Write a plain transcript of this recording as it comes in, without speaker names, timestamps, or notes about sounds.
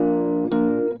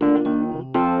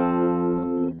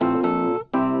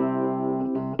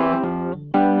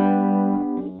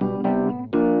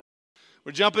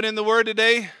We're jumping in the Word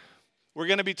today. We're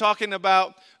going to be talking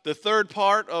about the third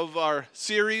part of our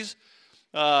series.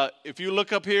 If you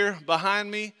look up here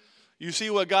behind me, you see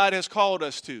what God has called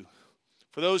us to.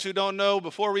 For those who don't know,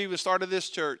 before we even started this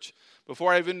church,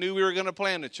 before I even knew we were going to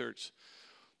plant a church,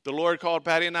 the Lord called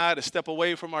Patty and I to step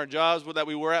away from our jobs that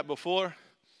we were at before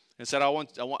and said,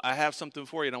 I have something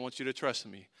for you and I want you to trust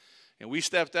me. And we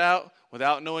stepped out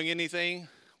without knowing anything.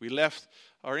 We left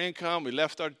our income. We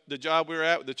left the job we were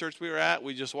at, the church we were at.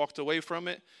 We just walked away from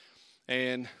it.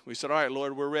 And we said, all right,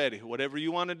 Lord, we're ready. Whatever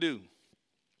you want to do.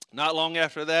 Not long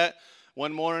after that,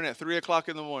 one morning at 3 o'clock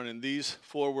in the morning, these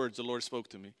 4 words the Lord spoke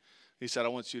to me. He said, I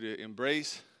want you to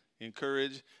embrace,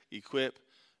 encourage, equip,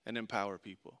 and empower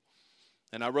people.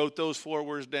 And I wrote those 4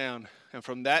 words down. And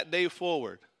from that day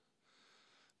forward,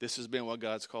 this has been what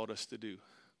God's called us to do.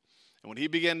 And when he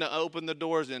began to open the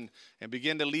doors and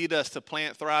begin to lead us to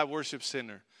plant Thrive Worship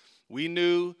Center, we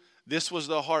knew this was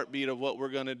the heartbeat of what we're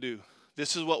going to do.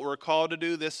 This is what we're called to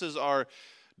do. This is our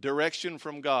direction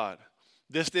from God.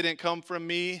 This didn't come from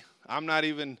me. I'm not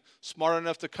even smart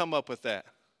enough to come up with that.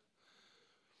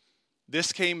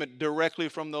 This came directly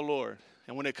from the Lord.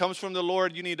 And when it comes from the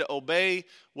Lord, you need to obey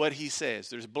what he says.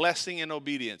 There's blessing in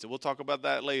obedience, and we'll talk about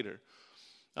that later.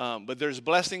 But there's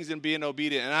blessings in being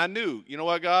obedient. And I knew, you know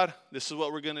what, God? This is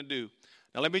what we're going to do.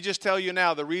 Now, let me just tell you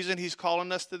now, the reason he's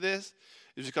calling us to this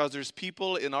is because there's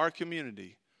people in our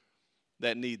community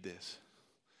that need this.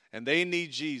 And they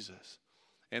need Jesus.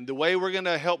 And the way we're going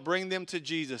to help bring them to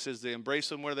Jesus is to embrace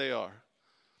them where they are.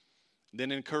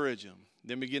 Then encourage them.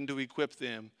 Then begin to equip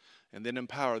them. And then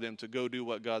empower them to go do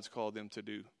what God's called them to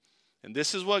do. And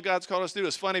this is what God's called us to do.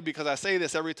 It's funny because I say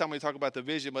this every time we talk about the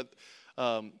vision, but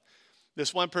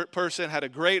this one person had a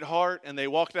great heart, and they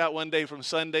walked out one day from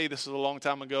Sunday. This is a long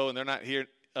time ago, and they're not here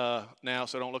now,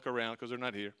 so don't look around because they're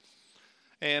not here.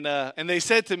 And they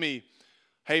said to me,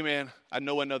 hey, man, I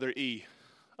know another E,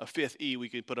 a 5th E we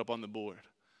could put up on the board.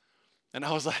 And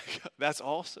I was like, that's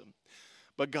awesome.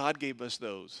 But God gave us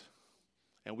those,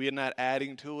 and we are not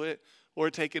adding to it or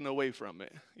taking away from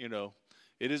it. You know,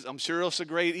 it is. I'm sure it's a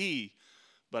great E,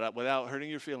 but without hurting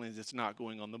your feelings, it's not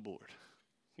going on the board.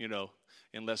 You know,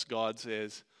 unless God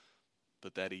says,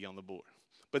 put that E on the board.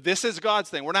 But this is God's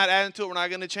thing. We're not adding to it. We're not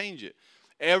going to change it.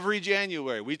 Every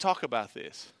January, we talk about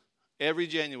this. Every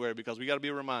January, because we got to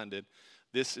be reminded,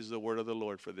 this is the word of the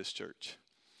Lord for this church.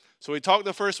 So we talked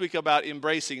the first week about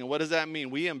embracing. And what does that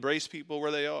mean? We embrace people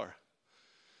where they are.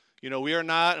 You know, we are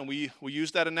not, and we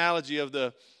use that analogy of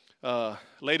the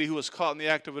lady who was caught in the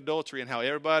act of adultery and how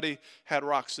everybody had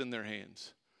rocks in their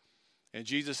hands. And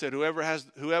Jesus said, whoever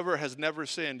has never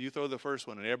sinned, you throw the first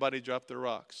one. And everybody dropped their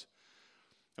rocks.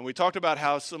 And we talked about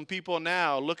how some people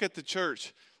now look at the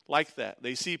church like that.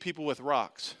 They see people with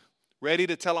rocks, ready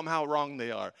to tell them how wrong they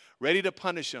are, ready to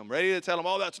punish them, ready to tell them,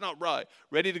 oh, that's not right,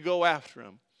 ready to go after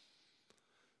them.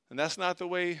 And that's not the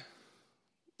way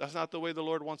the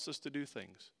Lord wants us to do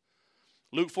things.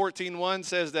 Luke 14:1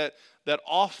 says that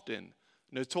often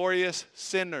notorious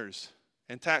sinners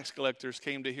and tax collectors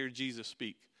came to hear Jesus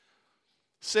speak.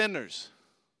 Sinners,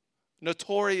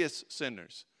 notorious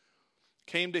sinners,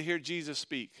 came to hear Jesus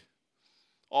speak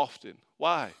often.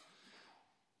 Why?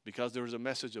 Because there was a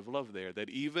message of love there, that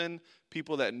even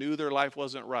people that knew their life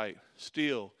wasn't right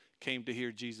still came to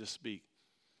hear Jesus speak.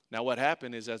 Now what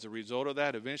happened is, as a result of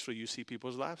that, eventually you see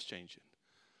people's lives changing.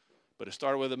 But it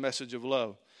started with a message of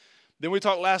love. Then we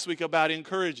talked last week about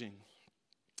encouraging.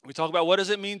 We talked about what does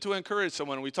it mean to encourage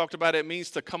someone. We talked about it means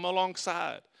to come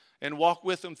alongside and walk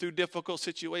with them through difficult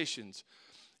situations.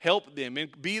 Help them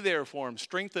and be there for them,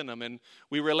 strengthen them. And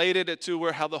we related it to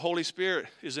how the Holy Spirit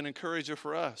is an encourager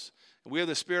for us. And we have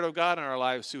the Spirit of God in our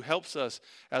lives who helps us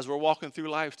as we're walking through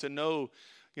life to know,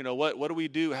 you know, what do we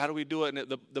do? How do we do it?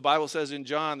 And the Bible says in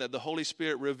John that the Holy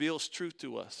Spirit reveals truth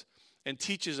to us and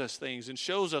teaches us things and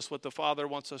shows us what the Father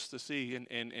wants us to see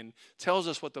and tells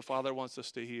us what the Father wants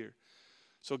us to hear.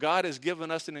 So God has given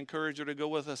us an encourager to go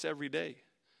with us every day.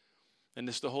 And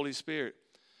it's the Holy Spirit.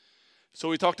 So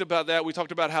we talked about that. We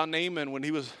talked about how Naaman, when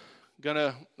he was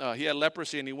he had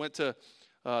leprosy and he went to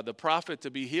the prophet to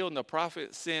be healed. And the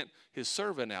prophet sent his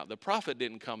servant out. The prophet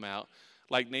didn't come out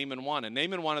like Naaman wanted.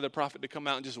 Naaman wanted the prophet to come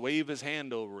out and just wave his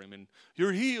hand over him. And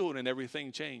you're healed and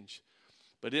everything changed.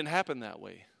 But it didn't happen that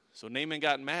way. So Naaman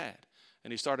got mad.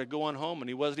 And he started going home. And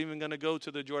he wasn't even going to go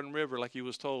to the Jordan River like he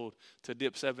was told to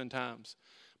dip 7 times.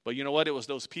 But you know what? It was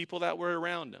those people that were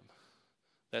around him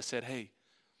that said, hey,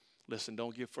 listen,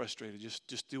 don't get frustrated.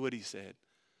 Just do what he said.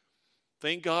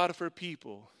 Thank God for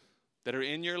people that are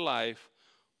in your life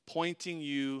pointing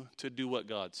you to do what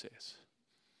God says.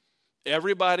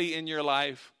 Everybody in your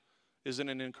life isn't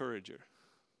an encourager.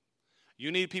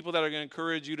 You need people that are going to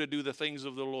encourage you to do the things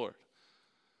of the Lord.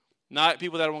 Not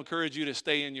people that will encourage you to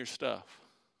stay in your stuff,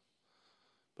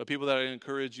 but people that will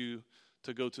encourage you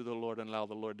to go to the Lord and allow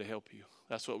the Lord to help you.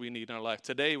 That's what we need in our life.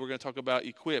 Today, we're going to talk about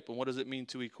equip, and what does it mean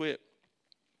to equip?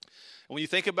 And when you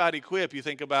think about equip, you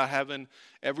think about having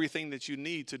everything that you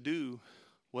need to do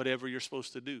whatever you're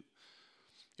supposed to do.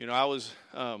 You know,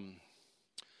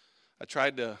 I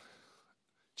tried to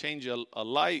change a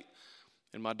light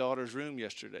in my daughter's room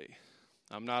yesterday.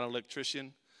 I'm not an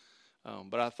electrician,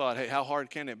 but I thought, hey, how hard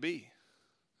can it be?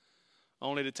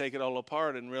 Only to take it all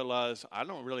apart and realize I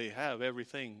don't really have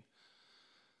everything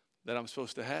that I'm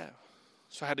supposed to have.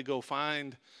 So I had to go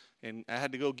find, and I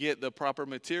had to go get the proper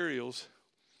materials.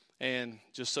 And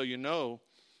just so you know,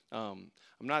 I'm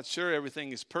not sure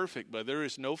everything is perfect, but there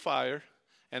is no fire,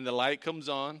 and the light comes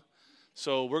on.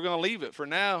 So we're going to leave it for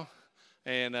now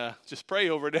and just pray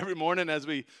over it every morning as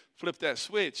we flip that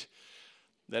switch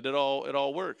that it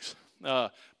all works.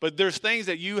 But there's things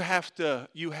that you have to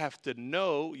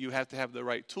know. You have to have the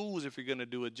right tools if you're going to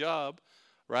do a job,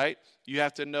 right? You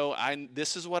have to know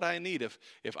this is what I need. If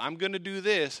I'm going to do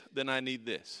this, then I need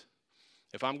this.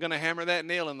 If I'm going to hammer that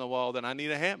nail in the wall, then I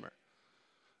need a hammer.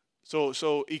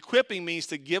 So equipping means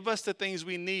to give us the things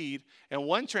we need. And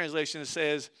one translation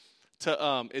says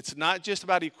it's not just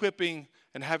about equipping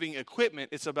and having equipment.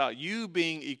 It's about you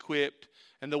being equipped.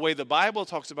 And the way the Bible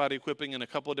talks about equipping in a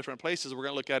couple of different places we're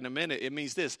going to look at in a minute, it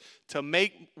means this: to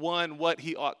make one what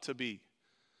he ought to be.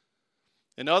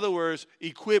 In other words,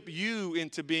 equip you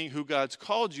into being who God's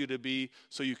called you to be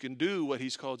so you can do what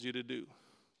he's called you to do.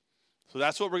 So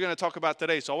that's what we're going to talk about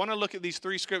today. So I want to look at these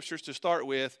 3 scriptures to start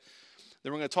with.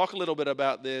 Then we're going to talk a little bit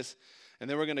about this, and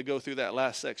then we're going to go through that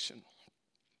last section.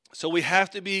 So we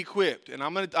have to be equipped, and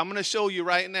I'm going to show you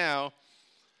right now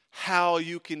how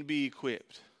you can be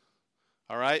equipped.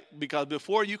 All right? Because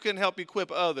before you can help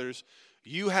equip others,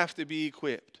 you have to be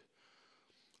equipped.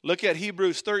 Look at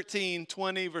Hebrews 13,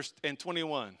 20 and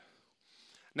 21.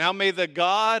 Now may the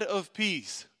God of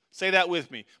peace, say that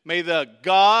with me. May the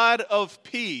God of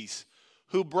peace,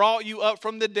 who brought up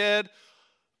from the dead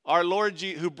our Lord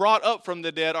Jesus,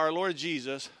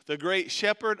 the great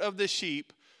shepherd of the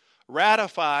sheep,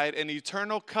 ratified an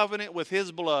eternal covenant with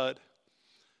his blood.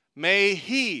 May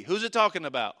he, who's it talking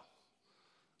about?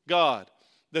 God.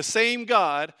 The same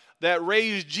God that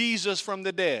raised Jesus from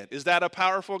the dead. Is that a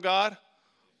powerful God?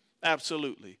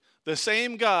 Absolutely. The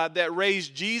same God that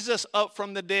raised Jesus up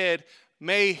from the dead,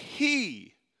 may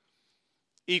he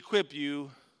equip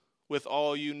you with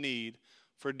all you need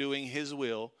for doing his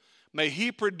will. May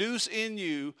he produce in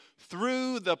you,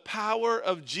 through the power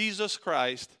of Jesus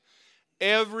Christ,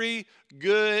 every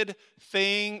good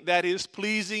thing that is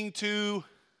pleasing to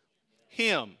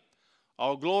him.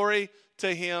 All glory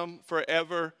to him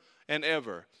forever and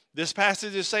ever. This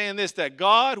passage is saying this, that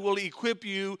God will equip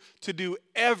you to do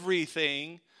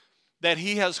everything that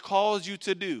he has called you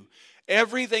to do.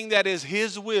 Everything that is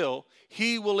his will,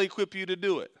 he will equip you to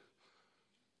do it.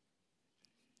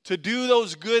 To do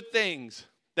those good things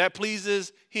that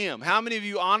pleases him. How many of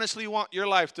you honestly want your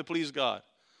life to please God?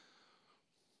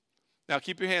 Now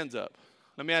keep your hands up.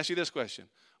 Let me ask you this question.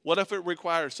 What if it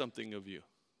requires something of you?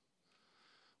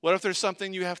 What if there's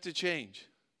something you have to change?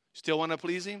 Still want to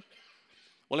please him?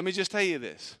 Well, let me just tell you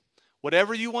this.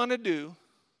 Whatever you want to do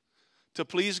to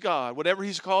please God, whatever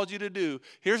he's called you to do,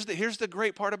 here's the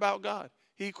great part about God.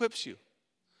 He equips you.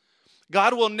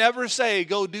 God will never say,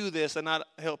 go do this and not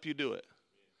help you do it.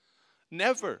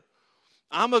 Never.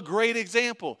 I'm a great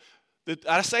example.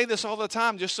 I say this all the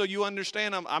time just so you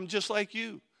understand I'm just like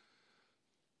you.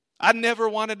 I never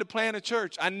wanted to plant a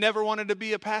church. I never wanted to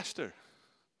be a pastor.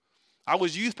 I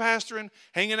was youth pastoring,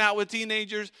 hanging out with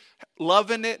teenagers,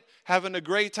 loving it, having a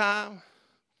great time.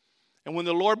 And when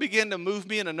the Lord began to move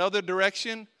me in another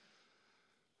direction,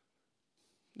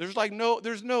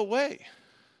 there's no way.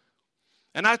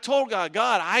 And I told God,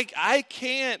 I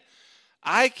can't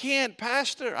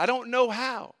pastor. I don't know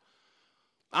how.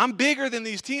 I'm bigger than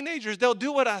these teenagers. They'll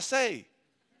do what I say.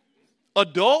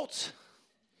 Adults,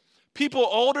 people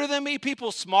older than me,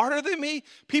 people smarter than me,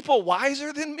 people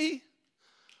wiser than me.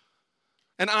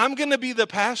 And I'm going to be the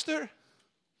pastor?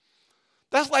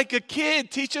 That's like a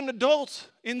kid teaching adults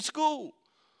in school.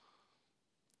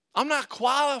 I'm not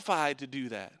qualified to do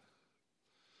that.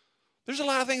 There's a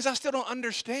lot of things I still don't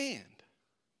understand.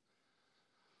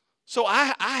 So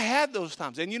I had those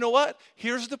times. And you know what?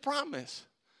 Here's the promise.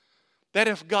 That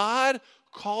if God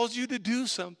calls you to do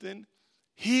something,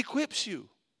 he equips you.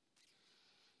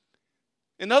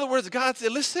 In other words, God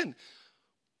said, listen,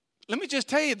 let me just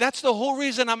tell you, that's the whole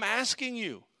reason I'm asking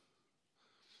you.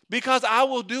 Because I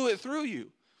will do it through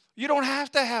you. You don't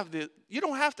have to have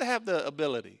the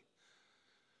ability.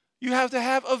 You have to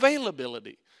have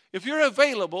availability. If you're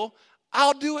available,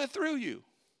 I'll do it through you.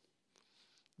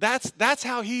 That's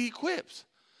how he equips.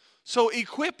 So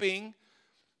equipping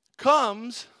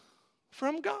comes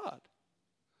from God.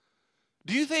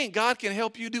 Do you think God can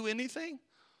help you do anything?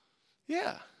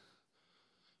 Yeah.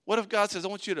 What if God says, I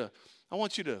want you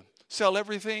to sell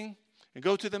everything and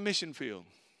go to the mission field?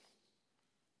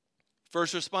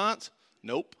 First response,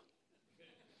 nope.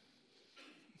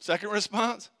 Second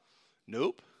response,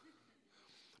 nope.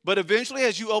 But eventually,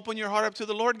 as you open your heart up to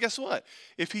the Lord, guess what?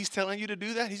 If he's telling you to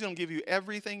do that, he's going to give you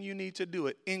everything you need to do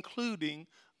it, including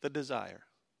the desire.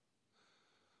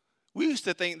 We used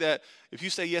to think that if you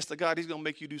say yes to God, he's going to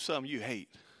make you do something you hate.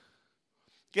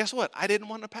 Guess what? I didn't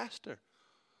want a pastor.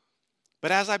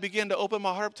 But as I began to open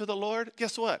my heart up to the Lord,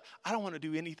 guess what? I don't want to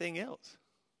do anything else.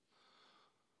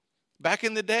 Back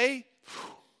in the day,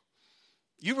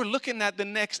 you were looking at the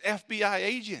next FBI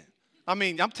agent. I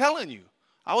mean, I'm telling you,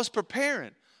 I was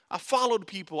preparing. I followed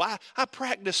people. I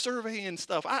practiced surveying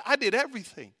stuff. I did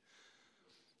everything.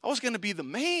 I was going to be the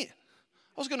man.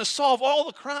 I was going to solve all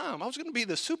the crime. I was going to be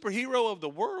the superhero of the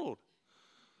world.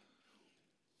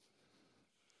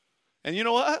 And you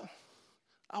know what?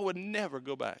 I would never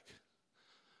go back.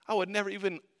 I would never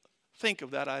even think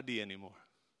of that idea anymore.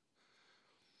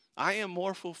 I am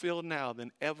more fulfilled now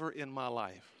than ever in my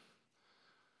life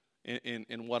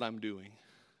in what I'm doing.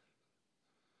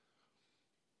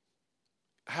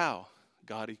 How?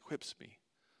 God equips me.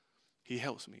 He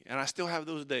helps me. And I still have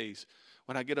those days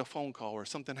when I get a phone call or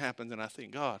something happens and I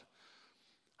think, God,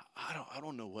 I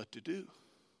don't know what to do.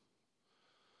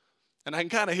 And I can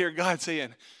kind of hear God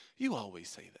saying, you always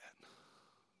say that.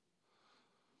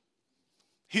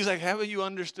 He's like, haven't you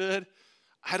understood?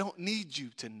 I don't need you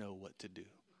to know what to do.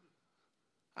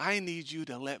 I need you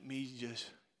to let me just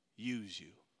use you.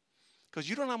 Because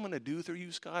you know what I'm going to do through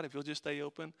you, Scott, if you'll just stay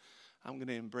open? I'm going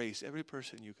to embrace every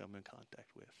person you come in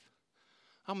contact with.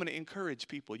 I'm going to encourage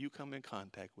people you come in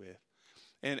contact with.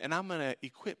 And I'm going to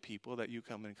equip people that you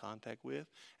come in contact with.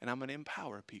 And I'm going to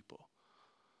empower people.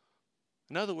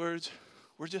 In other words,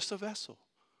 we're just a vessel.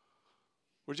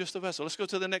 We're just a vessel. Let's go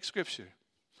to the next scripture.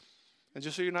 And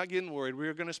just so you're not getting worried,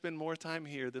 we're going to spend more time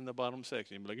here than the bottom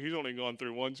section. You'll be like, he's only gone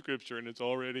through one scripture and it's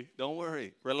already. Don't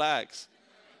worry. Relax.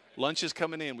 Lunch is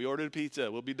coming in. We ordered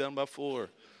pizza. We'll be done by 4.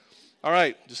 All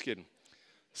right. Just kidding.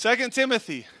 2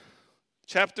 Timothy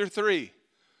chapter 3,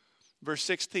 verse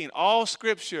 16. All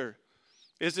scripture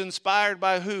is inspired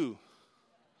by who?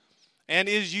 And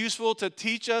is useful to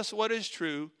teach us what is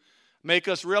true, make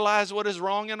us realize what is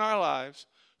wrong in our lives,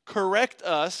 correct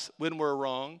us when we're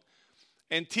wrong,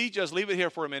 and teach us, leave it here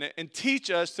for a minute, and teach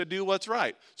us to do what's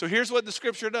right. So here's what the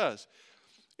scripture does.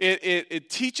 It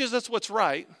teaches us what's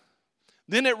right.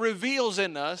 Then it reveals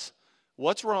in us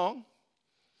what's wrong.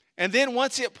 And then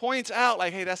once it points out,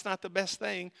 like, hey, that's not the best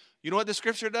thing, you know what the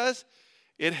scripture does?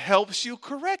 It helps you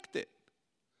correct it.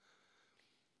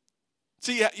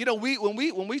 See, you know,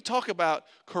 when we talk about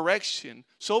correction,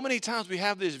 so many times we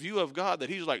have this view of God that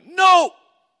he's like, no!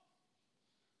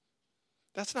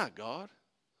 That's not God.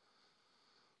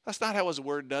 That's not how his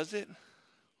word does it.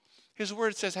 His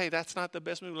word says, hey, that's not the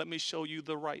best move. Let me show you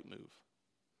the right move.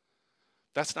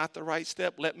 That's not the right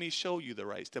step. Let me show you the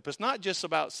right step. It's not just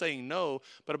about saying no,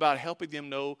 but about helping them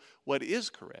know what is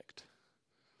correct.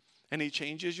 And he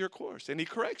changes your course and he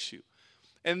corrects you.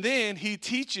 And then he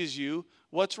teaches you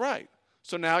what's right.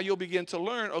 So now you'll begin to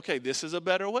learn, okay, this is a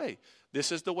better way.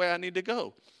 This is the way I need to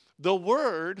go. The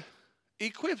word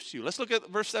equips you. Let's look at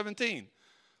verse 17.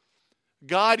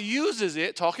 God uses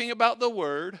it, talking about the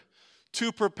word,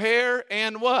 to prepare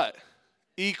and what?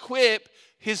 Equip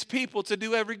his people to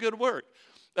do every good work.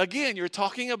 Again, you're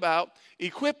talking about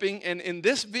equipping, and in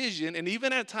this vision, and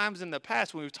even at times in the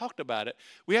past when we've talked about it,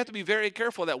 we have to be very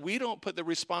careful that we don't put the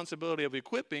responsibility of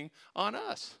equipping on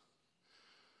us.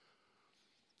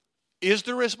 Is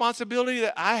the responsibility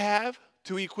that I have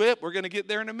to equip? We're going to get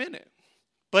there in a minute.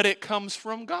 But it comes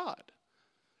from God.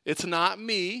 It's not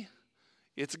me,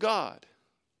 it's God.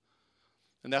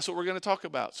 And that's what we're going to talk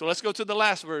about. So let's go to the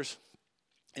last verse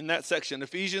in that section,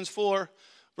 Ephesians 4,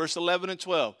 verse 11 and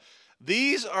 12.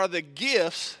 These are the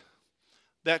gifts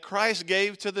that Christ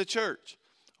gave to the church.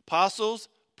 Apostles,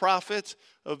 prophets,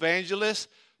 evangelists,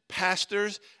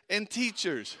 pastors, and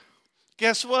teachers.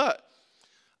 Guess what?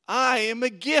 I am a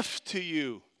gift to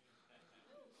you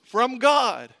from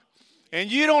God.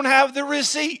 And you don't have the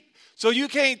receipt. So you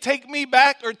can't take me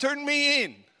back or turn me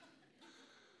in.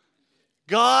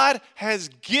 God has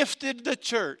gifted the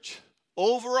church,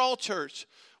 overall church,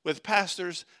 with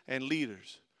pastors and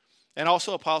leaders. And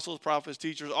also apostles, prophets,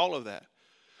 teachers, all of that.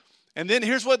 And then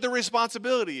here's what the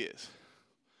responsibility is.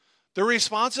 The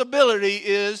responsibility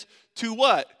is to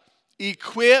what?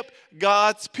 Equip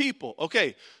God's people.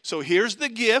 Okay, so here's the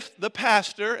gift, the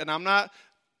pastor, and I'm not,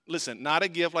 listen, not a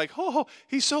gift like, oh,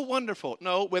 he's so wonderful.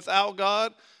 No, without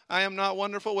God, I am not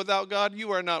wonderful. Without God,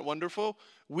 you are not wonderful.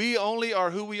 We only are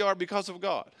who we are because of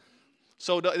God.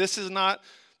 So this is not,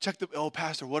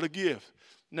 pastor, what a gift.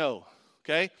 No,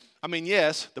 okay? I mean,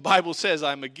 yes, the Bible says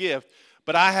I'm a gift,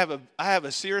 but I have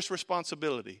a serious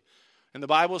responsibility. And the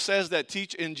Bible says that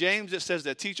in James it says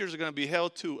that teachers are going to be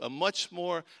held to a much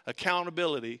more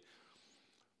accountability.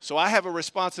 So I have a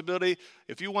responsibility.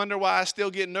 If you wonder why I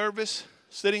still get nervous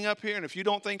sitting up here, and if you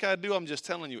don't think I do, I'm just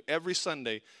telling you, every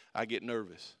Sunday I get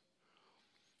nervous.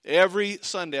 Every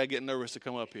Sunday I get nervous to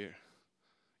come up here.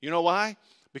 You know why?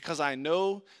 Because I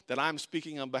know that I'm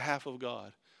speaking on behalf of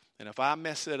God. And if I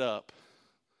mess it up,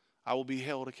 I will be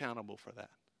held accountable for that.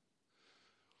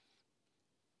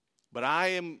 But I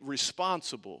am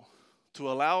responsible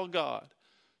to allow God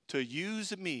to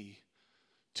use me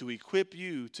to equip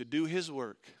you to do his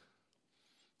work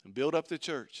and build up the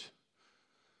church.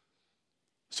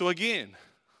 So again,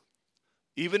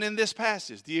 even in this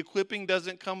passage, the equipping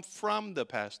doesn't come from the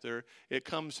pastor. It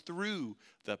comes through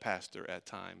the pastor at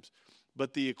times.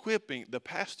 But the equipping, the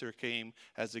pastor came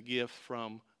as a gift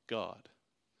from God.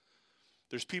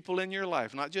 There's people in your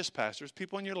life, not just pastors,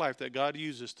 people in your life that God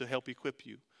uses to help equip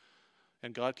you.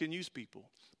 And God can use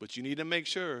people. But you need to make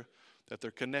sure that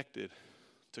they're connected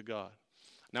to God.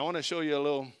 Now I want to show you a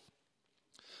little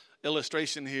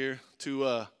illustration here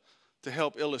to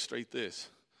help illustrate this.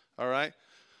 All right?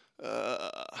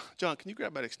 John, can you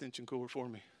grab that extension cord for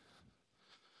me?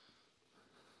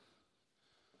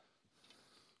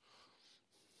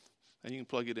 And you can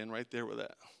plug it in right there with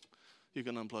that. You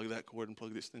can unplug that cord and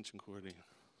plug the extension cord in.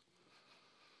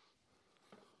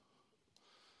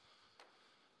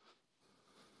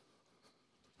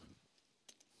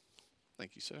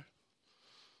 Thank you, sir.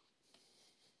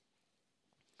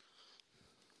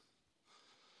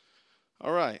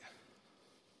 All right.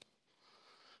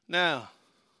 Now,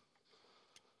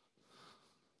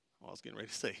 I was getting ready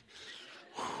to say,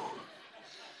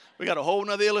 we got a whole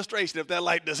nother illustration if that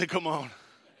light doesn't come on.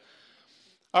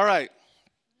 All right.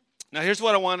 Now, here's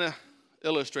what I want to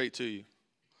illustrate to you.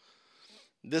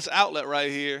 This outlet right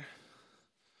here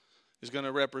is going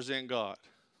to represent God.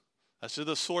 That's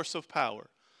the source of power.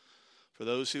 For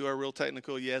those who are real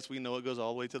technical, yes, we know it goes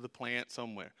all the way to the plant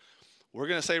somewhere. We're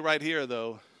going to say right here,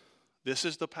 though, this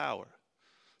is the power,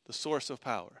 the source of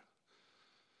power.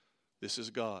 This is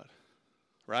God,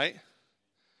 right?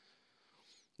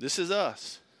 This is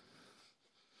us.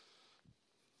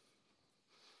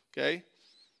 Okay?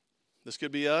 This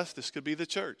could be us. This could be the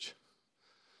church.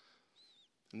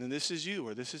 And then this is you,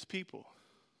 or this is people.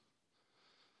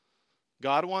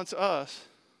 God wants us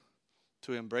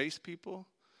to embrace people,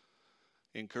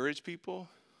 encourage people,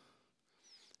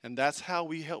 and that's how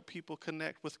we help people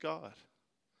connect with God.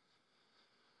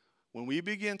 When we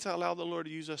begin to allow the Lord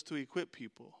to use us to equip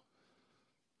people,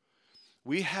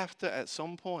 we have to, at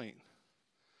some point,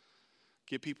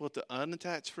 get people to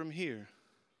unattach from here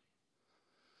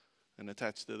and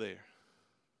attach to there.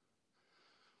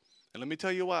 And let me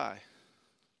tell you why.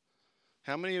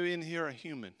 How many of you in here are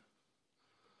human?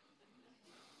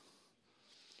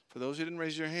 For those who didn't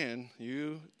raise your hand,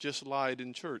 you just lied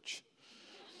in church.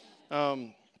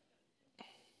 But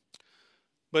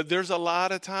there's a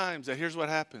lot of times that here's what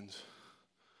happens.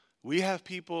 We have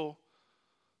people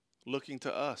looking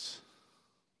to us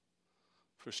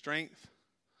for strength,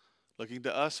 looking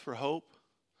to us for hope.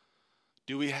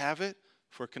 Do we have it?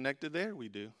 If we're connected there, we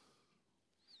do.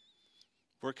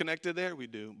 If we're connected there, we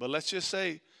do. But let's just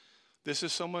say this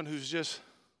is someone who's just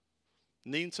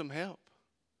needing some help.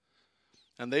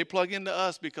 And they plug into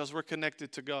us because we're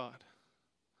connected to God.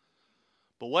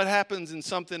 But what happens in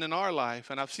something in our life,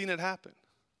 and I've seen it happen.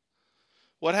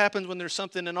 What happens when there's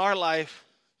something in our life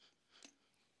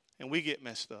and we get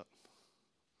messed up?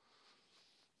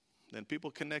 Then people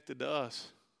connected to us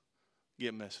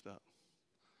get messed up.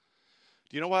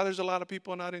 Do you know why there's a lot of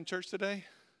people not in church today?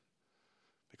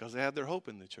 Because they had their hope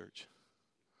in the church.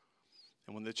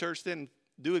 And when the church didn't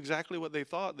do exactly what they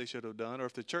thought they should have done, or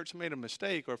if the church made a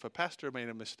mistake, or if a pastor made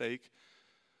a mistake,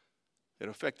 it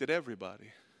affected everybody.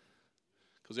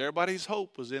 Because everybody's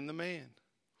hope was in the man.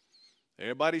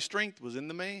 Everybody's strength was in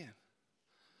the man,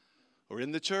 or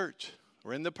in the church,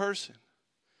 or in the person.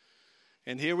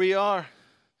 And here we are.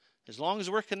 As long as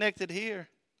we're connected here,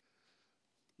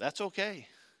 that's okay.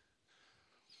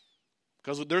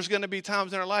 Because there's going to be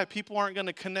times in our life people aren't going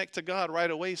to connect to God right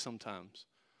away sometimes.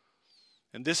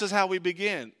 And this is how we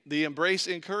begin. The embrace,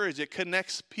 encourage, it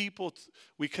connects people.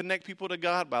 We connect people to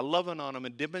God by loving on them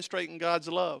and demonstrating God's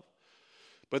love.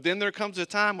 But then there comes a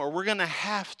time where we're going to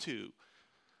have to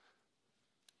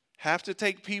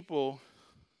take people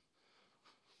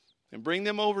and bring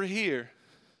them over here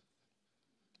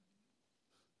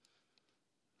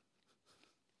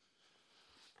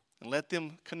and let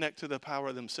them connect to the power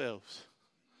of themselves.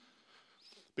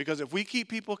 Because if we keep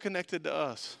people connected to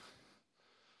us,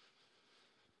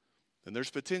 then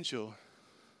there's potential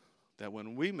that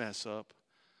when we mess up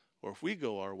or if we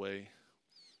go our way,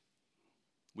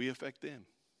 we affect them.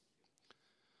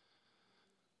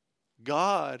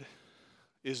 God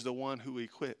is the one who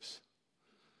equips.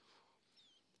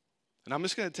 And I'm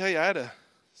just going to tell you, I had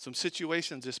some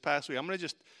situations this past week. I'm going to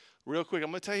just, real quick, I'm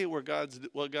going to tell you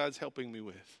what God's helping me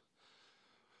with.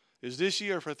 Is this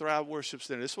year for Thrive Worship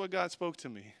Center. This is what God spoke to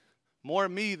me. More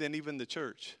me than even the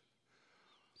church.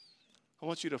 I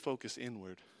want you to focus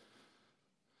inward.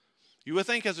 You would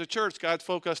think as a church, God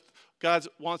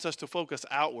wants us to focus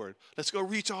outward. Let's go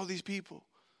reach all these people.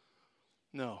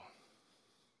 No.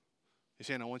 He's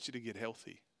saying, I want you to get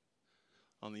healthy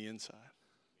on the inside.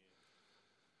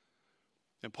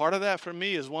 And part of that for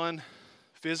me is, one,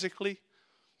 physically,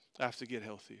 I have to get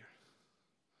healthier.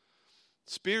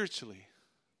 Spiritually,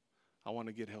 I want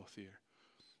to get healthier.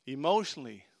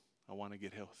 Emotionally, I want to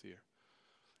get healthier.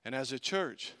 And as a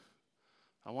church,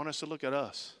 I want us to look at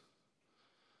us.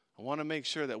 I want to make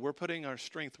sure that we're putting our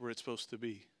strength where it's supposed to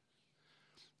be.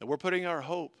 That we're putting our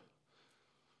hope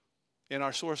in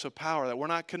our source of power. That we're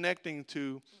not connecting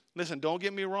to, listen, don't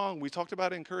get me wrong. We talked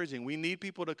about encouraging. We need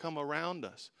people to come around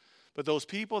us. But those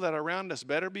people that are around us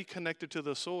better be connected to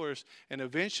the source. And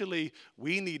eventually,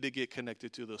 we need to get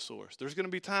connected to the source. There's going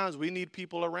to be times we need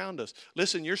people around us.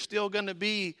 Listen, you're still going to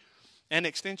be an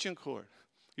extension cord.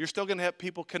 You're still going to have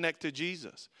people connect to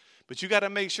Jesus. But you got to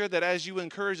make sure that as you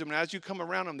encourage them and as you come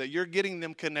around them, that you're getting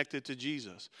them connected to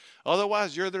Jesus.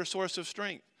 Otherwise, you're their source of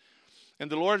strength. And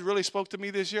the Lord really spoke to me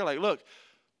this year, like, look,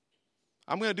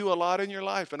 I'm going to do a lot in your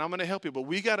life and I'm going to help you, but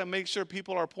we got to make sure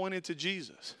people are pointed to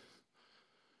Jesus.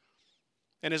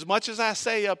 And as much as I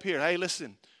say up here, hey,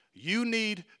 listen, you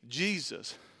need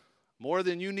Jesus more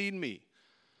than you need me.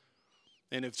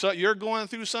 And if you're going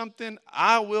through something,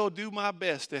 I will do my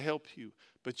best to help you.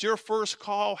 But your first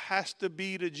call has to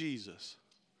be to Jesus.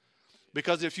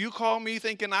 Because if you call me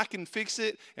thinking I can fix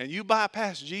it and you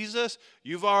bypass Jesus,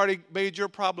 you've already made your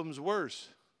problems worse.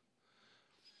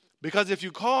 Because if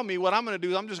you call me, what I'm going to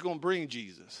do is I'm just going to bring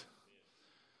Jesus.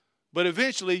 But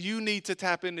eventually you need to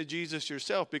tap into Jesus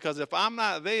yourself. Because if I'm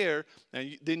not there,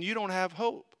 then you don't have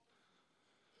hope.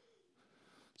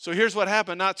 So here's what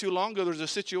happened not too long ago. There was a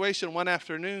situation one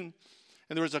afternoon.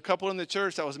 And there was a couple in the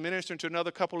church that was ministering to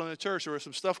another couple in the church. There was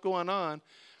some stuff going on.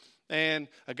 And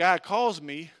a guy calls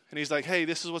me, and he's like, hey,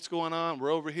 this is what's going on.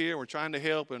 We're over here. We're trying to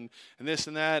help and this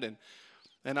and that.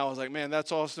 And I was like, man,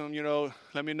 that's awesome. You know,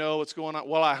 let me know what's going on.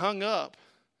 Well, I hung up.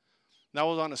 That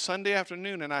was on a Sunday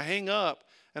afternoon, and I hang up,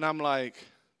 and I'm like,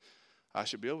 I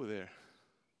should be over there.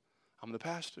 I'm the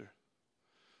pastor.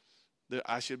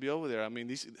 I should be over there. I mean,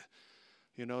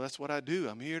 that's what I do.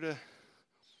 I'm here to.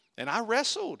 And I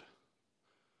wrestled.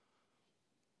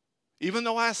 Even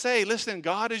though I say, listen,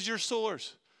 God is your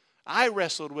source. I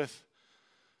wrestled with,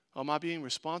 am I being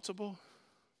responsible?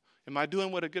 Am I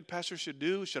doing what a good pastor should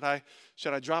do? Should I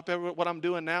drop what I'm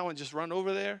doing now and just run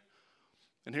over there?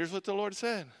 And here's what the Lord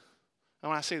said. And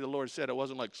when I say the Lord said, it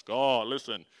wasn't like, oh,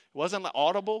 listen. It wasn't like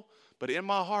audible, but in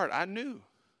my heart, I knew.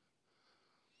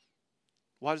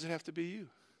 Why does it have to be you?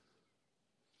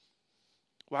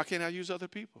 Why can't I use other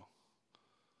people?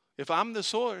 If I'm the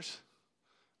source,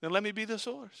 then let me be the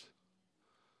source.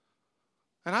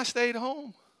 And I stayed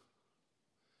home.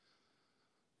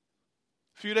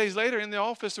 A few days later in the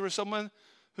office, there was someone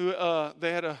who,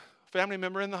 they had a family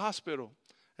member in the hospital.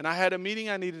 And I had a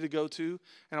meeting I needed to go to.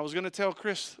 And I was going to tell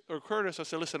Chris or Curtis, I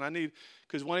said, listen,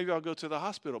 because one of y'all go to the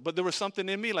hospital. But there was something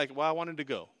in me like, well, I wanted to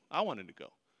go.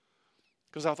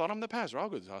 Because I thought, I'm the pastor. I'll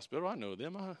go to the hospital. I know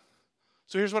them.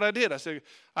 So here's what I did. I said,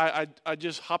 I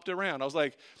just hopped around. I was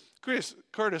like,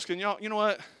 Curtis, can y'all, you know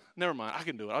what? Never mind. I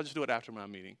can do it. I'll just do it after my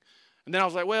meeting. And then I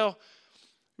was like, well,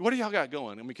 what do y'all got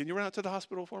going? I mean, can you run out to the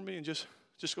hospital for me and just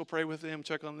go pray with them,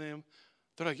 check on them?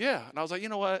 They're like, yeah. And I was like, you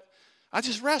know what? I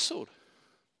just wrestled.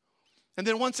 And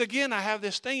then once again, I have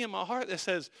this thing in my heart that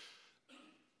says,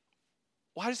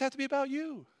 why does it have to be about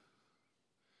you?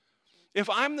 If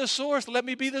I'm the source, let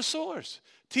me be the source.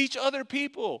 Teach other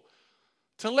people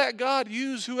to let God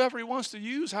use whoever he wants to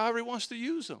use, however he wants to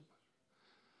use them.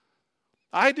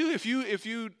 I do. If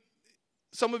you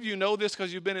some of you know this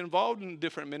because you've been involved in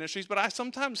different ministries, but I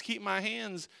sometimes keep my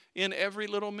hands in every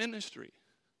little ministry.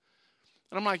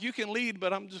 And I'm like, you can lead,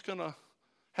 but I'm just going to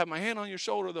have my hand on your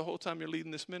shoulder the whole time you're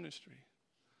leading this ministry.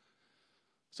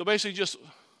 So basically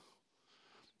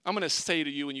I'm going to say to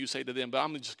you and you say to them, but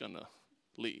I'm just going to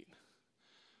lead.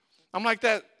 I'm like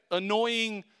that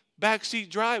annoying backseat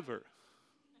driver.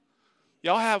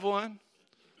 Y'all have one.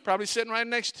 Probably sitting right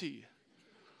next to you.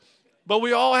 But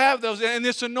we all have those, and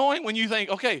it's annoying when you think,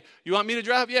 okay, you want me to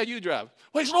drive? Yeah, you drive.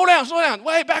 Wait, slow down.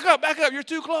 Wait, back up. You're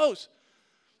too close.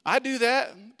 I do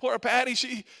that. Poor Patty,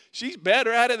 she's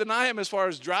better at it than I am as far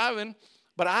as driving,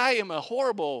 but I am a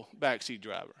horrible backseat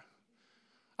driver.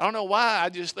 I don't know why. I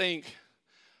just think,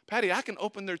 Patty, I can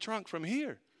open their trunk from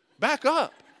here. Back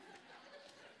up.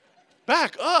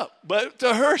 But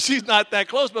to her, she's not that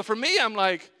close. But for me, I'm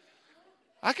like,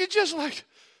 I could just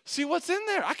see what's in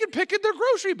there. I could pick at their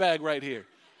grocery bag right here.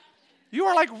 You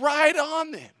are right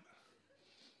on them.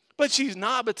 But she's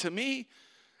not, but to me,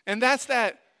 and that's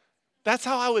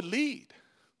how I would lead.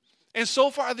 And so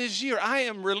far this year, I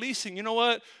am releasing, you know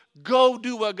what? Go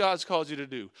do what God's called you to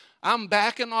do. I'm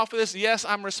backing off of this. Yes,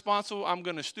 I'm responsible. I'm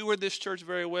going to steward this church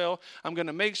very well. I'm going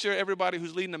to make sure everybody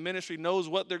who's leading the ministry knows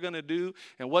what they're going to do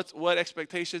and what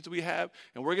expectations we have.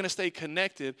 And we're going to stay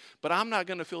connected. But I'm not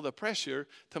going to feel the pressure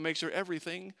to make sure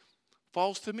everything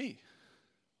falls to me.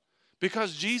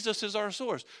 Because Jesus is our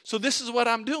source. So this is what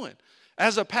I'm doing.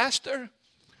 As a pastor,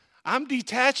 I'm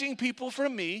detaching people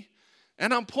from me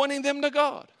and I'm pointing them to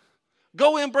God.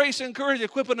 Go embrace, encourage,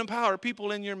 equip, and empower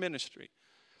people in your ministry.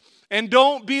 And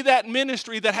don't be that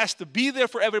ministry that has to be there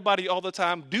for everybody all the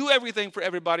time, do everything for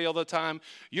everybody all the time.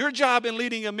 Your job in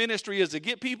leading a ministry is to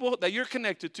get people that you're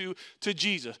connected to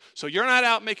Jesus. So you're not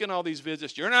out making all these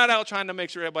visits. You're not out trying to make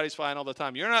sure everybody's fine all the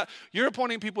time. You're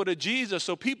pointing people to Jesus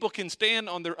so people can stand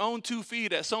on their own 2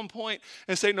 feet at some point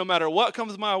and say, no matter what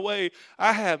comes my way,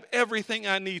 I have everything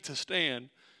I need to stand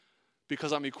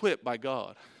because I'm equipped by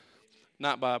God.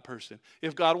 Not by a person.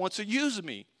 If God wants to use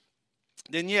me,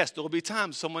 then yes, there will be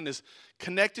times someone is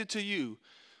connected to you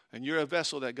and you're a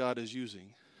vessel that God is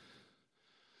using.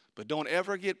 But don't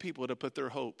ever get people to put their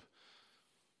hope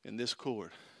in this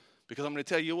cord. Because I'm going to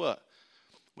tell you what,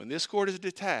 when this cord is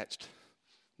detached,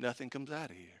 nothing comes out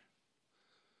of here.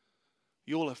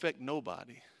 You will affect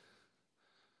nobody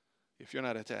if you're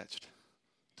not attached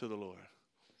to the Lord.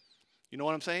 You know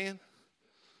what I'm saying?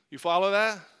 You follow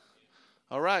that?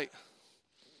 All right.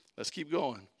 Let's keep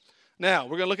going. Now,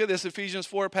 we're going to look at this Ephesians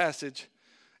 4 passage.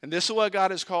 And this is what God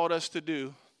has called us to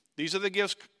do. These are the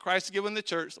gifts Christ has given the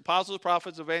church, apostles,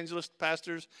 prophets, evangelists,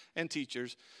 pastors, and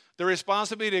teachers. The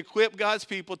responsibility to equip God's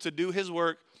people to do his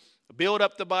work, build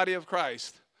up the body of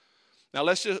Christ. Now,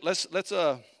 let's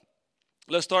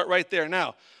start right there.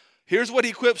 Now, here's what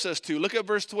he equips us to. Look at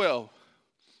verse 12.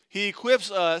 He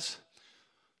equips us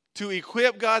to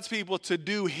equip God's people to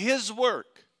do his work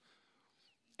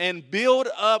and build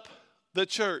up the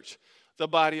church, the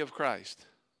body of Christ.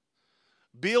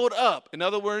 Build up. In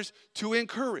other words, to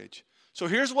encourage. So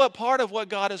here's what part of what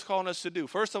God is calling us to do.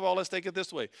 First of all, let's take it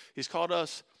this way. He's called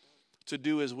us to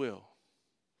do his will.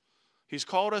 He's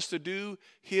called us to do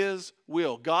his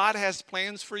will. God has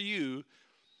plans for you,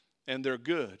 and they're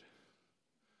good.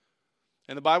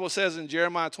 And the Bible says in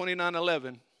Jeremiah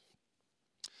 29:11,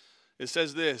 it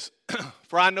says this,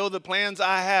 for I know the plans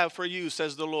I have for you,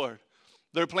 says the Lord.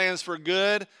 They're plans for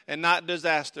good and not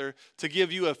disaster, to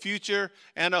give you a future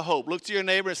and a hope. Look to your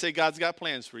neighbor and say, God's got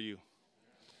plans for you.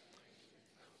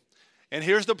 And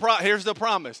here's the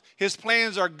promise. His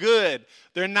plans are good.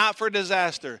 They're not for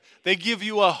disaster. They give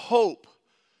you a hope.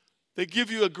 They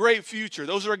give you a great future.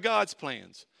 Those are God's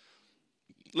plans.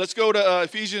 Let's go to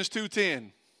Ephesians 2:10.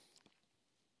 It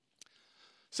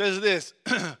says this,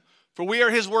 for we are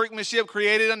his workmanship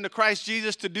created unto Christ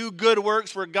Jesus to do good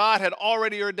works where God had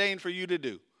already ordained for you to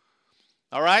do.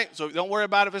 All right? So don't worry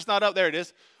about it if it's not up. There it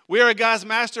is. We are God's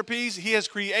masterpiece. He has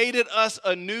created us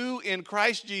anew in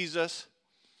Christ Jesus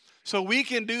so we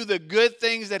can do the good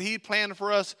things that he planned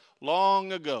for us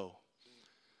long ago.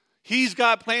 He's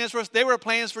got plans for us. They were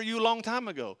plans for you a long time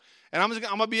ago. And I'm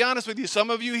going to be honest with you. Some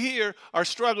of you here are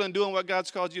struggling doing what God's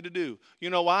called you to do. You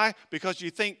know why? Because you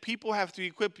think people have to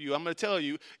equip you. I'm going to tell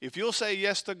you, if you'll say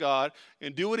yes to God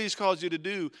and do what he's called you to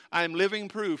do, I am living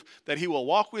proof that he will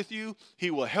walk with you,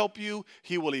 he will help you,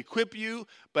 he will equip you.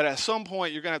 But at some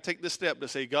point, you're going to take the step to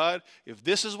say, God, if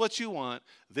this is what you want,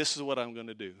 this is what I'm going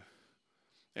to do.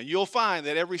 And you'll find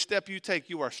that every step you take,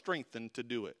 you are strengthened to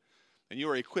do it. And you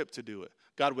are equipped to do it.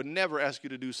 God would never ask you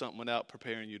to do something without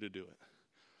preparing you to do it.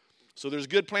 So there's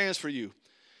good plans for you.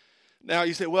 Now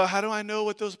you say, well, how do I know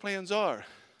what those plans are?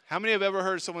 How many have ever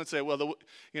heard someone say, well,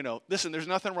 listen, there's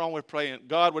nothing wrong with praying.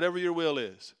 God, whatever your will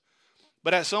is.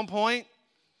 But at some point,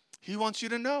 he wants you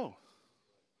to know.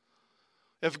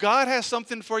 If God has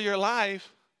something for your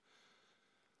life,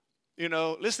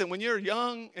 listen, when you're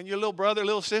young and your little brother,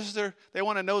 little sister, they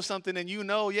want to know something and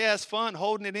yeah, it's fun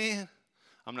holding it in.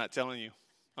 I'm not telling you.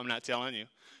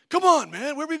 Come on,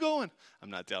 man, where are we going? I'm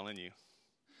not telling you.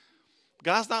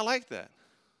 God's not like that.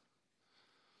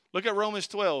 Look at Romans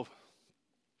 12,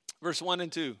 verse 1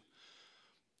 and 2.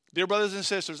 Dear brothers and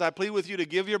sisters, I plead with you to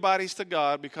give your bodies to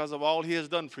God because of all he has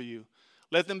done for you.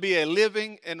 Let them be a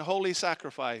living and holy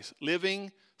sacrifice.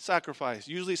 Living sacrifice.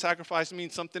 Usually sacrifice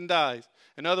means something dies.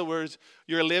 In other words,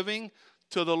 you're living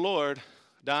to the Lord,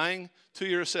 dying to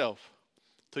yourself,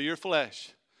 to your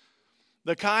flesh.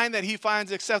 The kind that he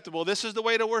finds acceptable. This is the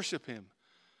way to worship him.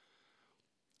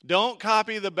 Don't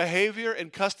copy the behavior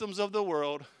and customs of the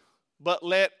world, but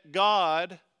let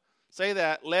God, say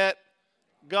that, let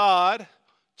God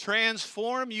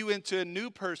transform you into a new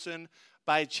person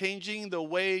by changing the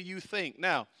way you think.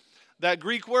 Now, that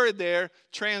Greek word there,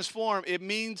 transform, it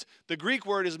means, the Greek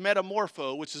word is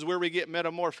metamorpho, which is where we get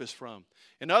metamorphosis from.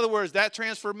 In other words, that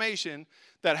transformation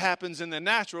that happens in the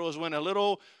natural is when a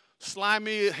little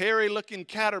slimy, hairy-looking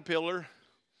caterpillar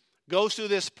goes through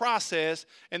this process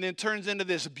and then turns into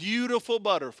this beautiful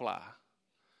butterfly.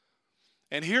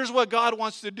 And here's what God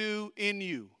wants to do in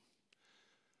you.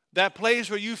 That place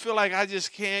where you feel like I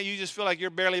just can't, you just feel like you're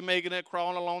barely making it,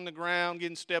 crawling along the ground,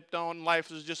 getting stepped on,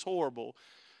 life is just horrible.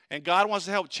 And God wants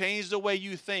to help change the way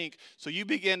you think so you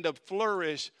begin to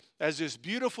flourish as this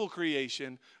beautiful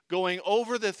creation going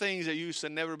over the things that you used to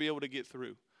never be able to get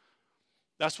through.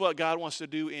 That's what God wants to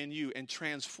do in you and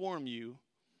transform you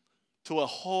to a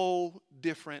whole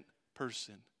different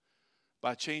person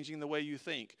by changing the way you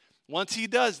think. Once he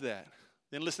does that,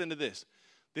 then listen to this.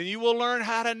 Then you will learn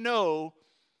how to know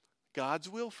God's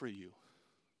will for you,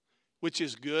 which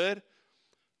is good,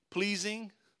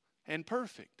 pleasing, and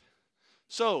perfect.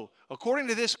 So, according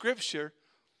to this scripture,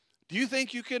 do you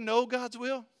think you can know God's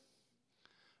will?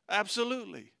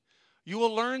 Absolutely. You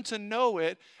will learn to know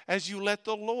it as you let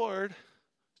the Lord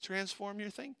transform your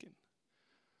thinking.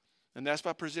 And that's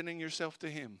by presenting yourself to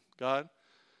him. God,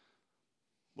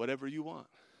 whatever you want,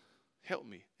 help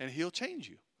me. And he'll change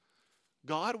you.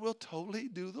 God will totally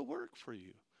do the work for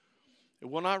you. It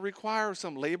will not require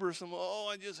some labor,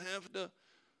 I just have to. I'm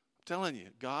telling you,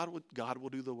 God will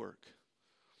do the work.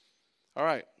 All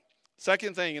right.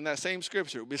 Second thing in that same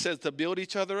scripture, it says to build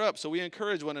each other up. So we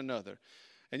encourage one another.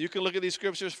 And you can look at these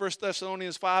scriptures, 1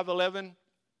 Thessalonians 5:11.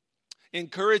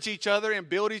 Encourage each other and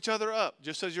build each other up,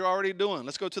 just as you're already doing.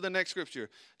 Let's go to the next scripture.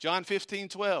 John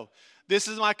 15:12. This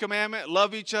is my commandment,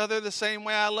 love each other the same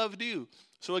way I loved you.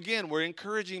 So again, we're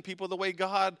encouraging people the way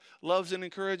God loves and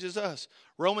encourages us.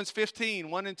 Romans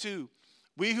 15:1 and 2.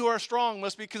 We who are strong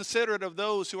must be considerate of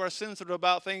those who are sensitive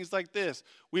about things like this.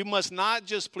 We must not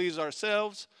just please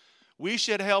ourselves. We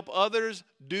should help others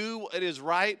do what is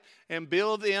right and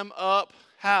build them up.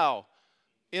 How?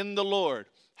 In the Lord.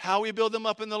 How we build them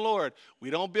up in the Lord? We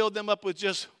don't build them up with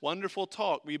just wonderful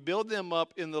talk. We build them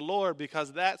up in the Lord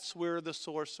because that's where the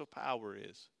source of power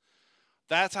is.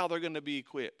 That's how they're going to be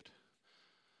equipped.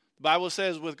 The Bible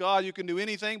says with God you can do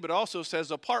anything, but also says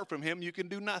apart from him you can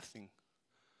do nothing.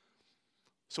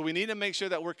 So we need to make sure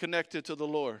that we're connected to the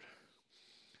Lord.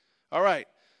 All right.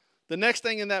 The next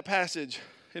thing in that passage,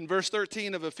 in verse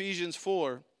 13 of Ephesians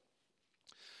 4,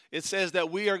 it says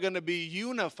that we are going to be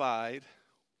unified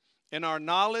in our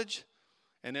knowledge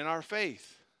and in our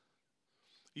faith.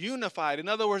 Unified. In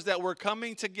other words, that we're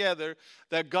coming together,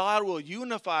 that God will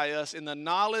unify us in the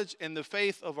knowledge and the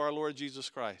faith of our Lord Jesus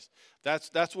Christ.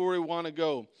 That's where we want to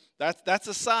go. That's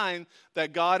a sign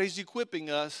that God is equipping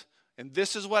us, and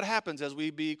this is what happens as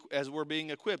we're being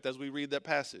equipped, as we read that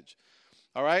passage.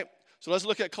 All right? So let's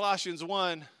look at Colossians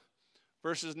 1,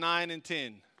 verses 9 and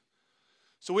 10.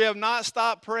 So we have not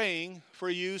stopped praying for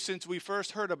you since we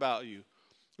first heard about you.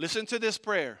 Listen to this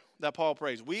prayer that Paul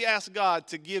prays. We ask God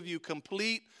to give you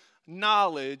complete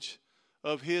knowledge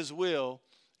of his will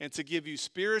and to give you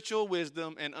spiritual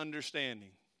wisdom and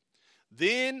understanding.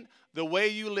 Then the way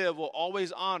you live will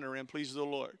always honor and please the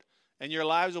Lord, and your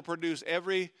lives will produce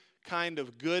every kind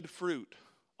of good fruit.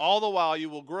 All the while you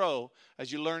will grow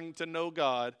as you learn to know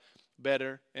God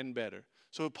better and better.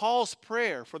 So Paul's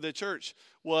prayer for the church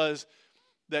was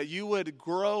that you would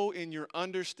grow in your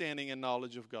understanding and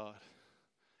knowledge of God.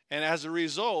 And as a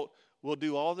result, we'll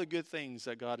do all the good things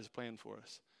that God has planned for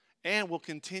us. And we'll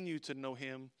continue to know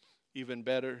him even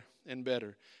better and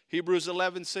better. Hebrews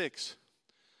 11:6.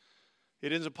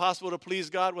 It is impossible to please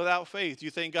God without faith. You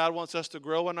think God wants us to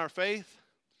grow in our faith?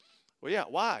 Well, yeah,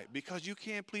 why? Because you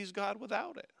can't please God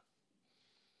without it.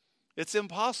 It's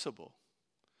impossible.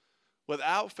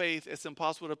 Without faith, it's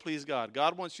impossible to please God.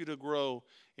 God wants you to grow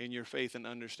in your faith and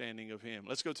understanding of Him.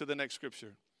 Let's go to the next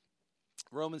scripture.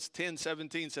 Romans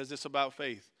 10:17 says this about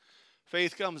faith.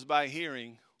 Faith comes by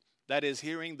hearing, that is,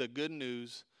 hearing the good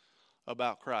news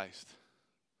about Christ.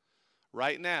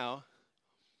 Right now,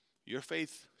 your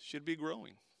faith should be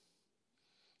growing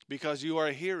because you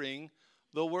are hearing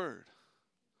the Word.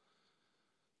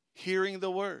 Hearing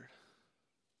the Word.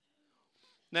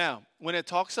 Now, when it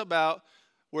talks about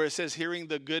where it says hearing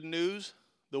the good news,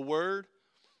 the Word,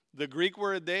 the Greek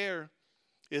word there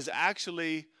is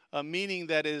actually a meaning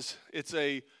that is, it's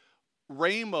a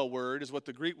rhema word is what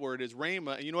the Greek word is,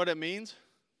 rhema. And you know what it means?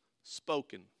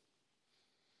 Spoken.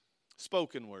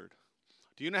 Spoken word.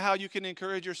 Do you know how you can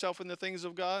encourage yourself in the things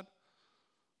of God?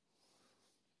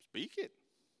 Speak it.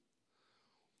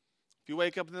 If you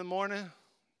wake up in the morning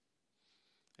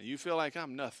and you feel like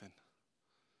I'm nothing,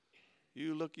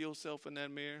 you look yourself in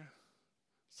that mirror,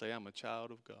 say, I'm a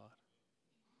child of God.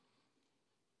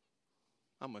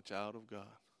 I'm a child of God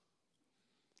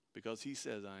because He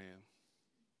says I am.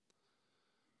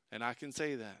 And I can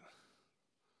say that.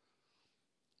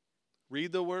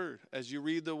 Read the Word. As you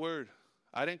read the Word,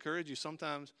 I'd encourage you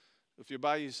sometimes, if you're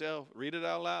by yourself, read it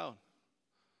out loud.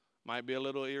 Might be a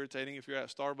little irritating if you're at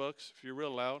Starbucks, if you're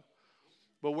real loud.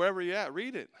 But wherever you're at,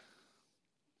 read it.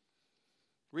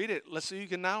 Read it. So you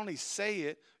can not only say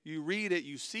it, you read it,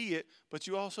 you see it, but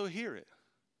you also hear it.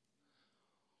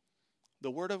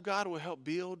 The Word of God will help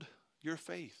build your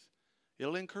faith.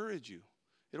 It'll encourage you.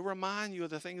 It'll remind you of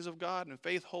the things of God, and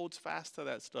faith holds fast to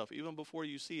that stuff. Even before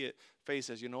you see it, faith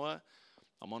says, you know what?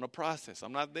 I'm on a process.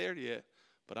 I'm not there yet,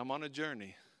 but I'm on a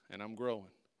journey, and I'm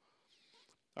growing.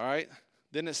 All right?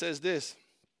 Then it says this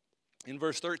in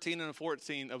verse 13 and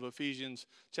 14 of Ephesians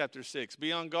chapter 6.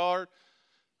 Be on guard.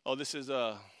 Oh, this is,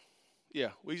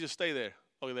 we just stay there.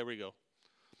 Okay, there we go.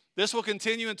 This will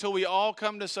continue until we all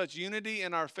come to such unity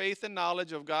in our faith and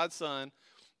knowledge of God's Son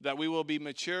that we will be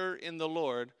mature in the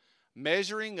Lord,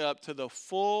 measuring up to the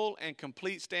full and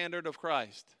complete standard of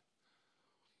Christ.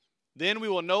 Then we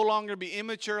will no longer be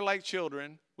immature like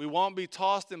children. We won't be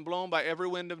tossed and blown by every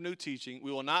wind of new teaching.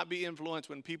 We will not be influenced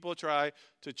when people try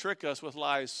to trick us with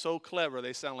lies so clever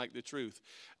they sound like the truth.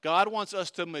 God wants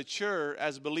us to mature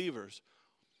as believers.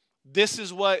 This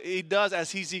is what He does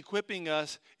as He's equipping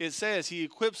us. It says He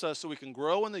equips us so we can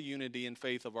grow in the unity and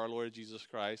faith of our Lord Jesus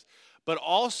Christ, but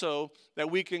also that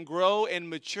we can grow and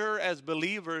mature as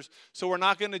believers so we're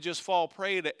not going to just fall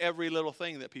prey to every little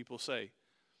thing that people say.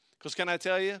 Because can I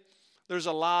tell you, there's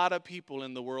a lot of people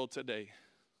in the world today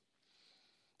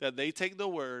that they take the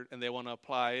Word and they want to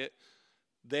apply it.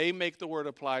 They make the Word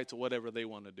apply to whatever they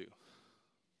want to do.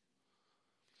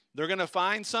 They're going to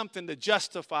find something to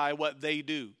justify what they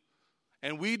do.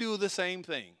 And we do the same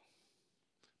thing.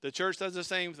 The church does the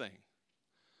same thing.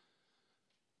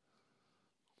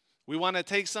 We want to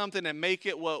take something and make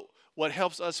it what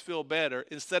helps us feel better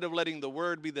instead of letting the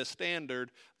Word be the standard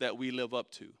that we live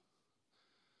up to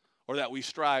or that we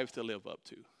strive to live up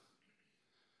to.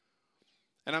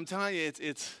 And I'm telling you,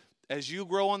 it's as you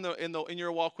grow in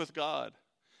your walk with God,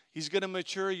 He's going to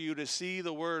mature you to see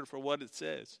the Word for what it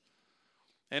says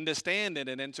and to stand in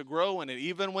it and to grow in it,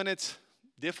 even when it's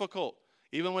difficult.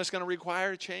 Even when it's going to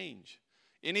require change.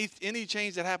 Any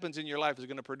change that happens in your life is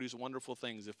going to produce wonderful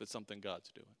things if it's something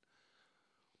God's doing.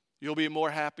 You'll be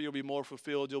more happy. You'll be more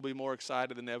fulfilled. You'll be more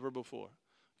excited than ever before.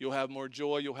 You'll have more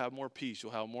joy. You'll have more peace.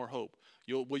 You'll have more hope.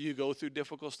 Will you go through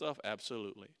difficult stuff?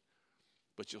 Absolutely.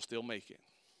 But you'll still make it.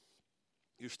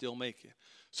 You still make it.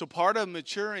 So part of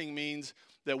maturing means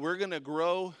that we're going to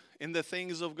grow in the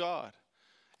things of God.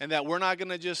 And that we're not going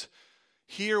to just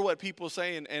hear what people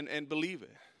say and believe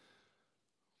it.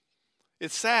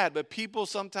 It's sad, but people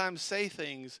sometimes say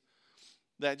things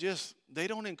that they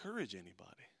don't encourage anybody.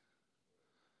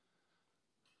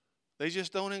 They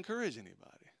just don't encourage anybody.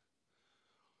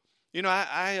 You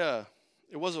know,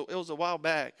 it was a while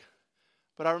back,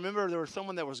 but I remember there was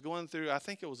someone that was going through, I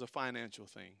think it was a financial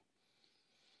thing.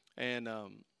 And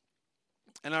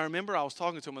I remember I was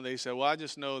talking to them and they said, well, I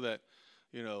just know that,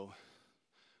 you know,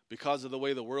 because of the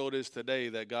way the world is today,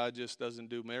 that God just doesn't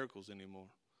do miracles anymore.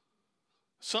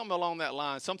 Something along that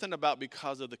line, something about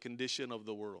because of the condition of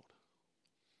the world.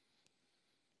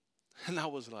 And I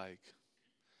was like,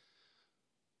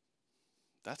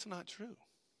 that's not true.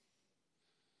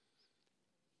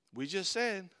 We just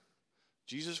said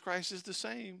Jesus Christ is the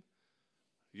same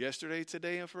yesterday,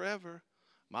 today, and forever.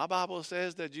 My Bible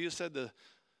says that Jesus said the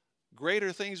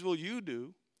greater things will you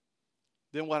do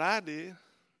than what I did.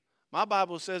 My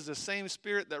Bible says the same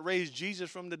Spirit that raised Jesus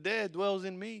from the dead dwells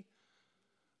in me.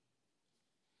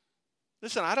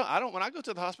 Listen, I don't, when I go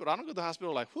to the hospital, I don't go to the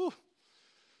hospital like, whew,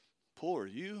 poor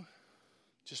you.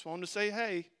 Just wanted to say,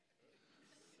 hey.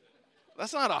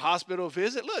 That's not a hospital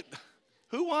visit. Look,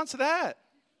 who wants that?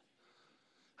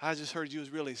 I just heard you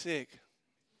was really sick.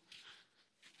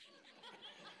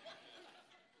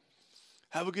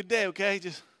 Have a good day, okay?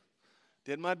 Just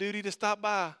did my duty to stop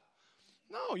by.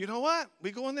 No, you know what?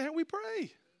 We go in there and we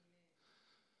pray.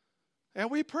 And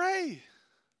we pray.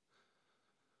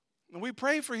 And we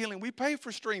pray for healing. We pray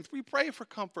for strength. We pray for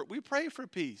comfort. We pray for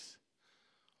peace.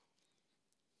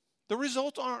 The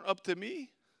results aren't up to me.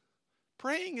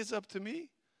 Praying is up to me.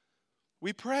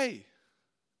 We pray.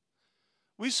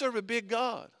 We serve a big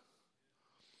God.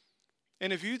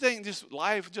 And if you think just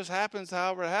life just happens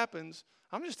however it happens,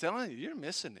 I'm just telling you, you're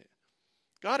missing it.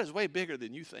 God is way bigger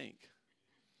than you think.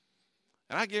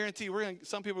 And I guarantee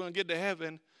some people are going to get to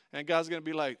heaven, and God's going to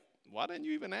be like, why didn't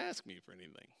you even ask me for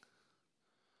anything?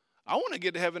 I want to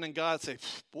get to heaven and God say,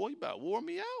 boy, you about wore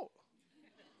me out.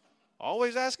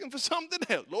 Always asking for something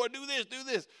else. Lord, do this, do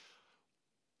this.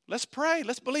 Let's pray.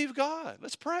 Let's believe God.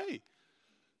 Let's pray.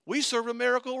 We serve a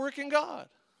miracle-working God.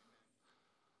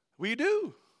 We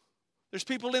do. There's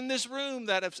people in this room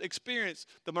that have experienced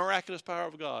the miraculous power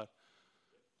of God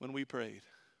when we prayed.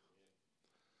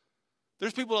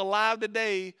 There's people alive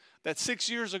today that 6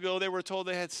 years ago they were told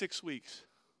they had 6 weeks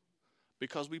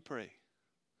because we pray.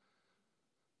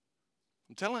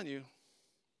 I'm telling you,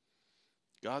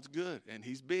 God's good and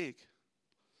he's big.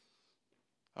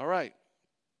 All right.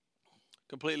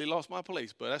 Completely lost my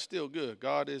place, but that's still good.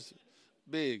 God is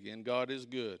big and God is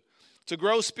good. To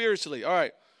grow spiritually. All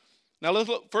right. Now let's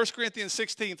look 1 Corinthians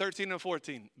 16, 13, and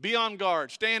 14. Be on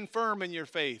guard. Stand firm in your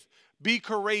faith. Be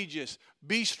courageous.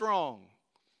 Be strong.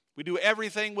 We do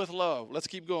everything with love. Let's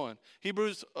keep going.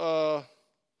 Colossians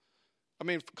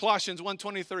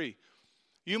 1:23.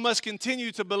 You must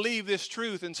continue to believe this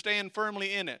truth and stand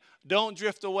firmly in it. Don't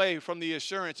drift away from the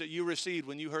assurance that you received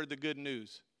when you heard the good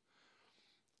news.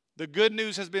 The good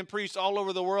news has been preached all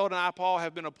over the world, and I, Paul,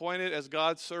 have been appointed as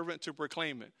God's servant to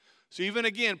proclaim it. So even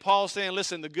again, Paul's saying,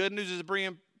 listen, the good news is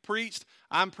being preached.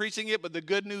 I'm preaching it, but the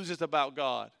good news is about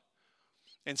God.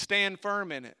 And stand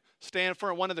firm in it. Stand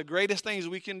firm. One of the greatest things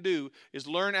we can do is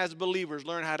learn as believers,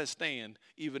 learn how to stand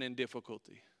even in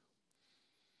difficulty.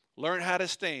 Learn how to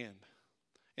stand.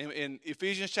 In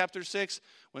Ephesians chapter 6,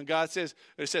 when God says,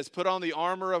 it says, put on the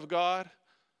armor of God.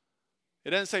 It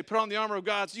doesn't say put on the armor of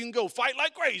God so you can go fight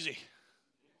like crazy.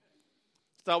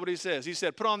 That's not what he says. He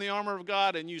said put on the armor of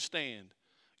God and you stand.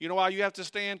 You know why you have to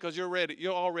stand? Because you're ready.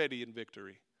 You're already in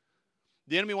victory.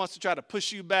 The enemy wants to try to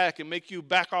push you back and make you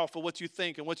back off of what you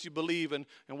think and what you believe and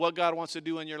what God wants to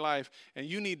do in your life. And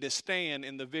you need to stand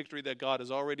in the victory that God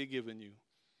has already given you.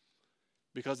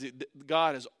 Because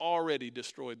God has already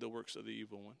destroyed the works of the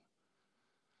evil one.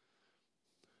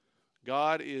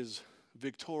 God is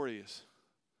victorious.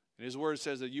 And his word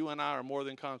says that you and I are more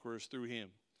than conquerors through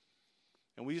him.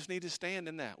 And we just need to stand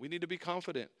in that. We need to be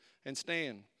confident and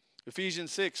stand.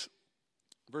 Ephesians 6,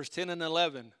 verse 10 and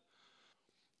 11.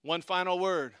 One final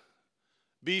word.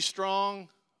 Be strong.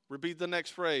 Repeat the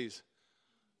next phrase.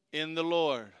 In the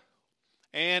Lord.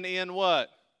 And in what?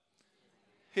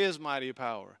 His mighty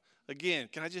power. Again,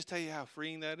 can I just tell you how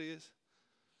freeing that is?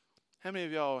 How many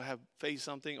of y'all have faced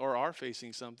something or are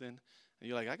facing something and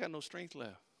you're like, I got no strength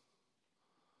left?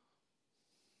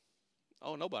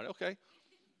 Oh, nobody. Okay.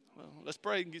 Well, let's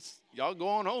pray and get y'all go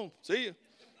on home. See you.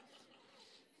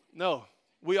 No,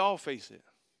 we all face it.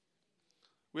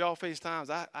 We all face times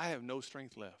I have no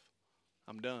strength left.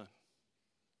 I'm done.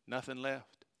 Nothing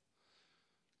left.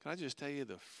 Can I just tell you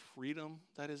the freedom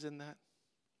that is in that?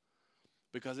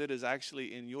 Because it is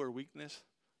actually in your weakness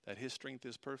that his strength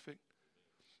is perfect.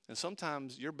 And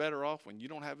sometimes you're better off when you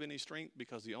don't have any strength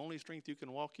because the only strength you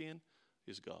can walk in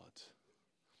is God's.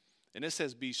 And it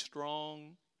says be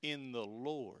strong in the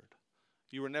Lord.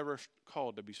 You were never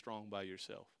called to be strong by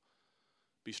yourself.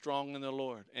 Be strong in the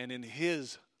Lord and in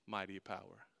his mighty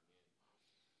power.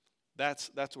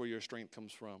 That's where your strength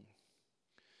comes from.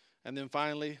 And then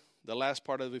finally, the last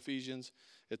part of Ephesians,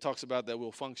 it talks about that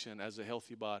we'll function as a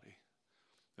healthy body.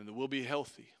 And that we'll be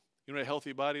healthy. You know what a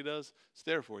healthy body does? It's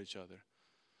there for each other.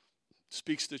 It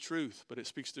speaks the truth, but it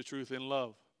speaks the truth in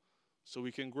love. So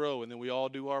we can grow, and then we all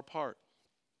do our part.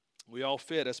 We all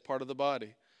fit as part of the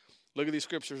body. Look at these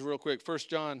scriptures real quick. 1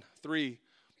 John 3,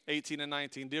 18 and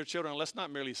 19. Dear children, let's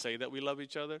not merely say that we love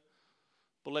each other,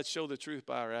 but let's show the truth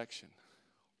by our action.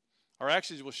 Our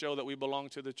actions will show that we belong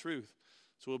to the truth.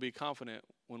 So we'll be confident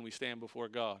when we stand before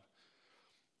God.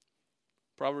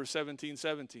 Proverbs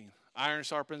 17:17. Iron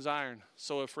sharpens iron,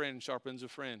 so a friend sharpens a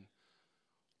friend.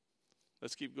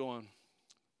 Let's keep going.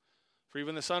 For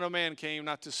even the Son of Man came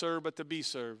not to serve, but to be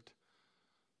served,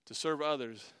 to serve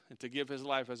others, and to give his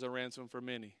life as a ransom for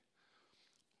many.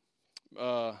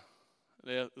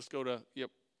 Let's go to,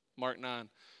 Mark 9.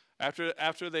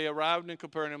 After they arrived in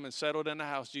Capernaum and settled in the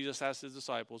house, Jesus asked his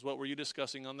disciples, what were you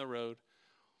discussing on the road?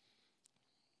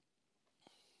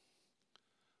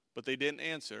 But they didn't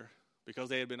answer because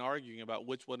they had been arguing about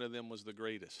which one of them was the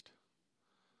greatest.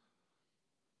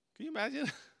 Can you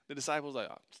imagine? The disciples like,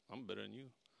 I'm better than you.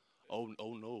 Oh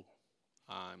no,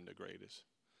 I'm the greatest.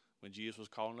 When Jesus was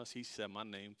calling us, he said my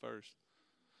name first.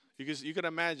 You can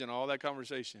imagine all that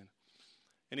conversation.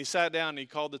 And he sat down and he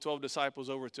called the 12 disciples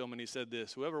over to him and he said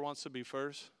this, whoever wants to be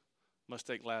first must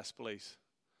take last place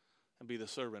and be the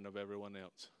servant of everyone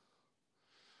else.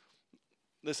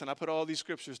 Listen, I put all these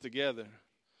scriptures together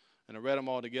and I read them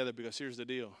all together because here's the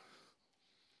deal.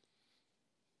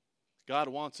 God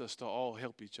wants us to all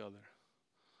help each other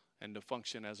and to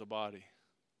function as a body.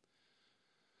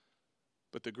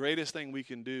 But the greatest thing we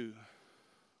can do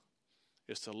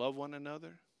is to love one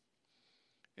another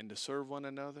and to serve one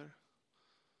another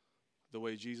the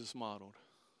way Jesus modeled.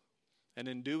 And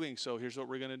in doing so, here's what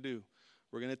we're going to do.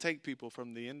 We're going to take people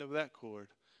from the end of that cord.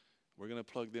 We're going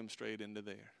to plug them straight into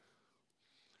there.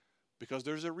 Because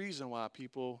there's a reason why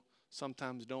people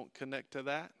sometimes don't connect to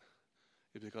that.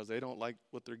 It's because they don't like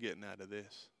what they're getting out of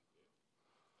this.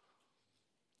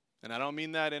 And I don't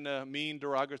mean that in a mean,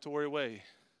 derogatory way.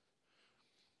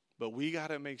 But we got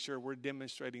to make sure we're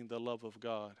demonstrating the love of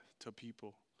God to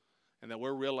people. And that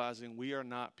we're realizing we are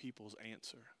not people's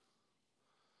answer.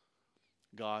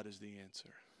 God is the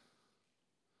answer.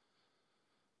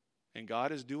 And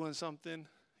God is doing something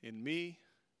in me,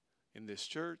 in this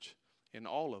church, in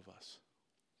all of us.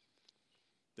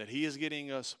 That he is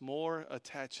getting us more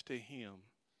attached to him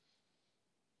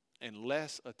and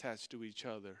less attached to each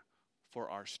other for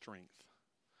our strength.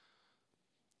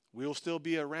 We'll still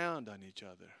be around on each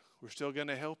other. We're still going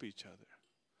to help each other.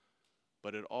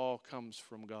 But it all comes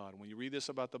from God. When you read this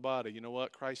about the body, you know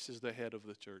what? Christ is the head of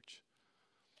the church.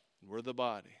 We're the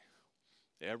body.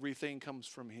 Everything comes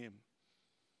from him.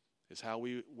 It's how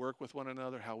we work with one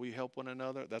another, how we help one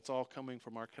another. That's all coming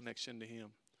from our connection to him.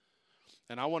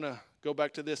 And I want to go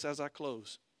back to this as I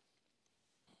close.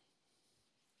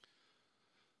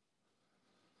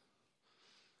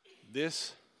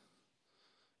 This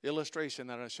illustration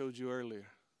that I showed you earlier.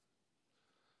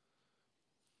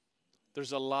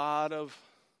 There's a lot of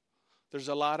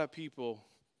people,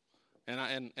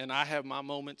 and I have my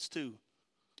moments too.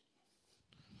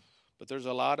 But there's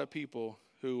a lot of people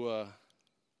who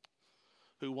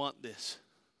want this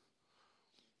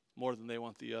more than they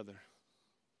want the other.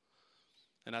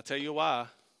 And I tell you why.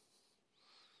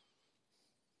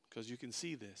 Because you can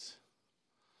see this.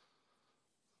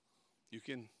 You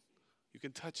can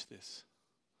touch this.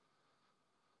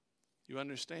 You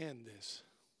understand this.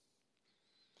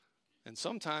 And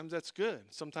sometimes that's good.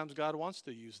 Sometimes God wants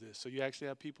to use this. So you actually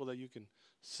have people that you can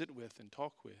sit with and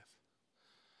talk with.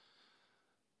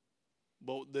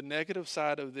 But the negative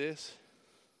side of this,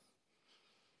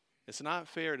 it's not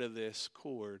fair to this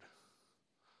cord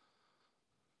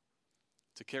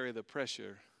to carry the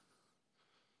pressure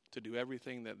to do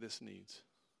everything that this needs.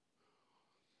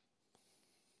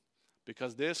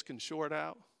 Because this can short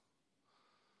out,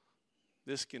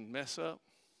 this can mess up,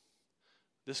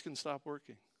 this can stop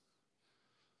working.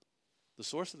 The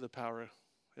source of the power,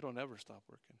 it'll never stop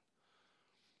working.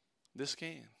 This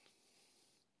can.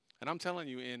 And I'm telling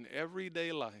you, in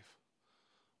everyday life,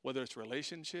 whether it's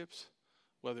relationships,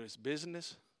 whether it's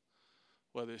business,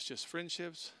 whether it's just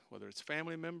friendships, whether it's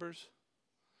family members,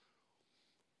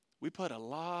 we put a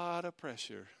lot of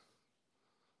pressure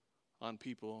on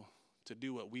people to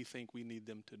do what we think we need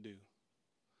them to do.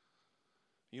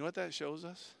 You know what that shows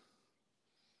us?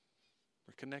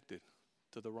 We're connected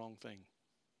to the wrong thing.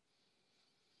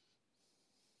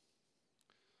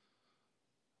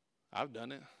 I've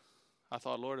done it. I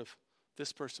thought, Lord, if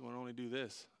this person would only do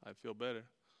this, I'd feel better.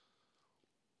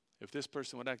 If this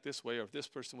person would act this way, or if this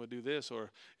person would do this,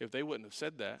 or if they wouldn't have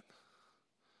said that,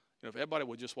 if everybody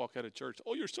would just walk out of church,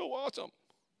 oh, you're so awesome,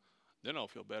 then I'll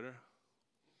feel better.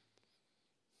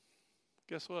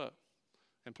 Guess what?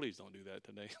 And please don't do that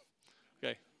today.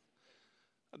 Okay?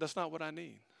 That's not what I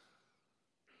need.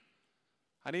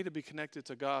 I need to be connected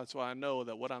to God so I know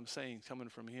that what I'm saying is coming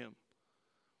from him.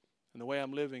 And the way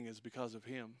I'm living is because of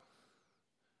him.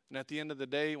 And at the end of the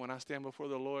day, when I stand before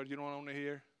the Lord, you know what I want to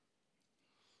hear?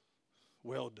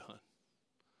 Well done.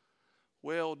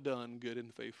 Well done, good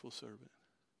and faithful servant.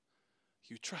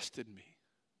 You trusted me.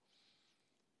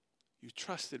 You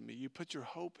trusted me. You put your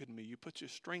hope in me. You put your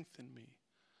strength in me.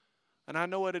 And I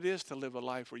know what it is to live a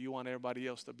life where you want everybody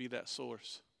else to be that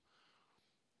source.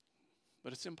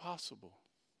 But it's impossible.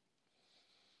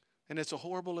 And it's a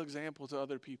horrible example to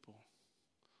other people.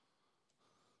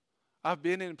 I've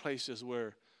been in places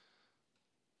where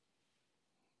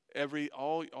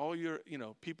all your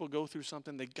people go through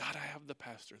something. They gotta have the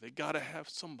pastor. They gotta have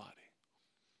somebody.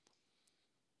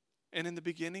 And in the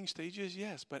beginning stages,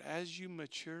 yes, but as you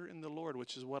mature in the Lord,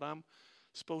 which is what I'm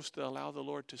supposed to allow the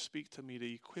Lord to speak to me,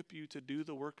 to equip you to do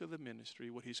the work of the ministry,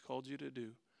 what He's called you to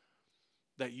do,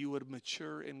 that you would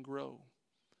mature and grow.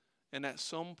 And at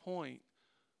some point,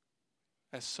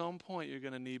 you're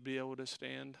going to need to be able to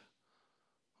stand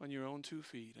on your own 2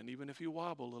 feet. And even if you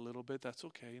wobble a little bit, that's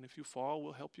okay. And if you fall,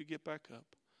 we'll help you get back up.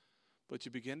 But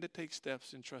you begin to take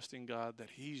steps in trusting God that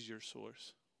He's your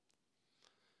source.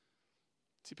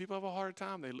 See, people have a hard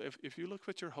time. If you look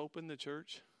at your hope in the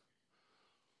church,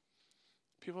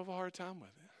 people have a hard time with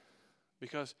it.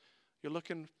 Because you're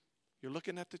looking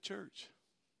at the church.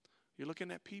 You're looking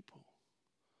at people.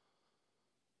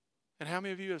 And how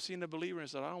many of you have seen a believer and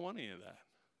said, I don't want any of that?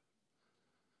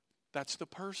 That's the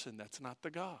person. That's not the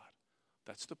God.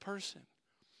 That's the person.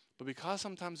 But because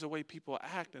sometimes the way people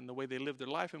act and the way they live their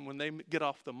life, and when they get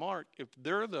off the mark, if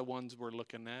they're the ones we're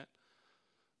looking at,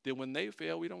 then when they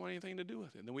fail, we don't want anything to do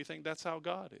with it. And then we think that's how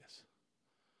God is.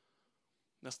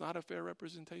 That's not a fair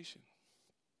representation.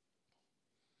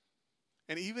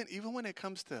 And even when it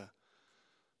comes to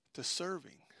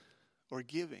serving or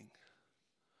giving,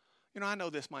 I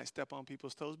know this might step on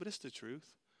people's toes, but it's the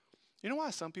truth. You know why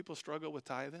some people struggle with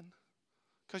tithing?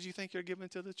 Because you think you're giving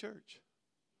to the church.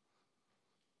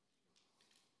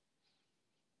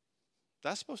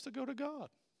 That's supposed to go to God.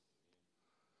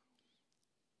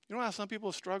 You know why some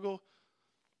people struggle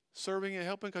serving and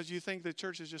helping? Because you think the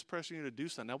church is just pressuring you to do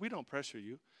something. Now, we don't pressure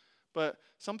you, but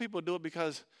some people do it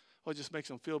because, it just makes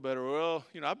them feel better. Well,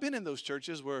 I've been in those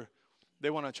churches where they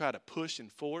want to try to push and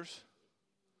force.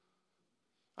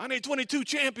 I need 22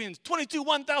 champions, 22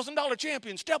 $1,000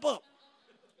 champions, step up.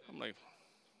 I'm like,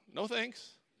 no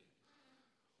thanks.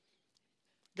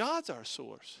 God's our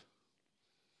source.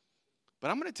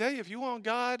 But I'm going to tell you, if you want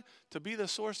God to be the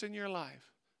source in your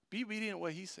life, be obedient to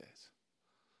what He says.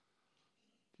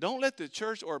 Don't let the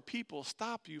church or people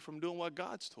stop you from doing what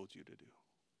God's told you to do.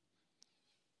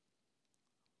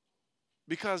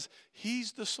 Because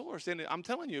He's the source. And I'm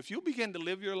telling you, if you begin to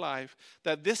live your life,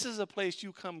 that this is a place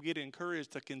you come get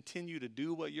encouraged to continue to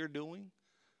do what you're doing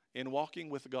in walking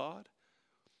with God.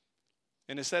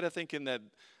 And instead of thinking that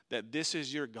this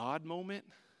is your God moment,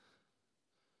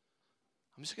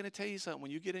 I'm just going to tell you something.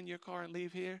 When you get in your car and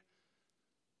leave here,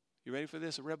 you ready for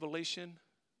this? A revelation?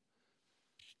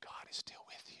 God is still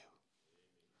with you.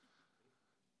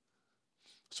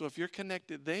 So if you're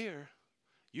connected there,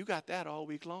 you got that all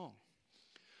week long.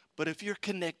 But if you're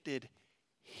connected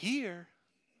here,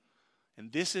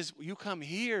 and you come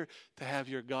here to have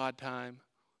your God time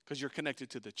because you're connected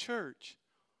to the church,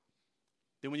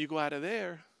 then when you go out of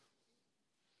there,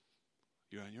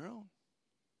 you're on your own.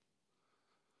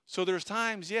 So there's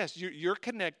times, yes, you're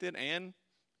connected and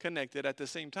connected at the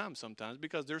same time sometimes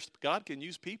because God can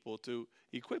use people to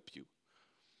equip you.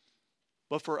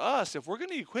 But for us, if we're going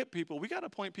to equip people, we got to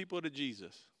point people to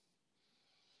Jesus.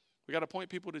 We got to point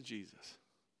people to Jesus.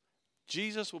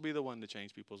 Jesus will be the one to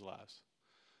change people's lives.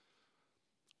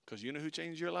 Because you know who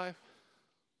changed your life?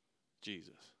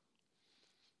 Jesus.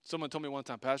 Someone told me one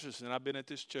time, Pastor, since I've been at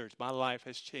this church, my life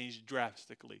has changed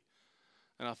drastically.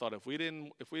 And I thought, if we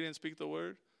didn't speak the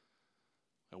word,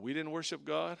 and we didn't worship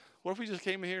God, what if we just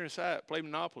came in here and sat, played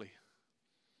Monopoly?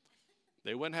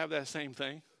 They wouldn't have that same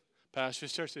thing.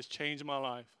 Pastor's church has changed my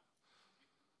life.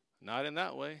 Not in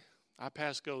that way. I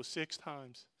passed go 6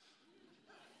 times.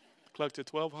 Collected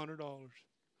 $1,200.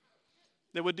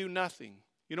 They would do nothing.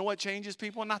 You know what changes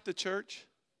people? Not the church.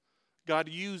 God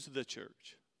used the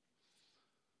church.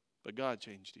 But God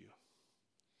changed you.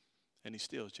 And He's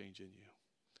still changing you.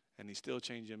 And He's still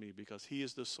changing me because He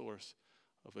is the source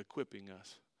of equipping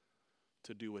us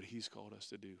to do what He's called us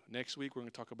to do. Next week we're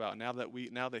going to talk about now that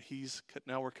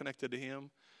we're connected to Him,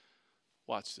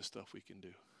 watch the stuff we can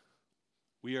do.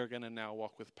 We are going to now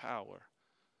walk with power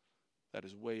that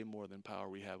is way more than power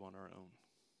we have on our own.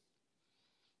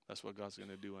 That's what God's going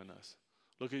to do in us.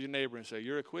 Look at your neighbor and say,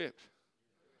 you're equipped.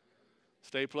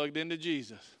 Stay plugged into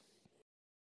Jesus.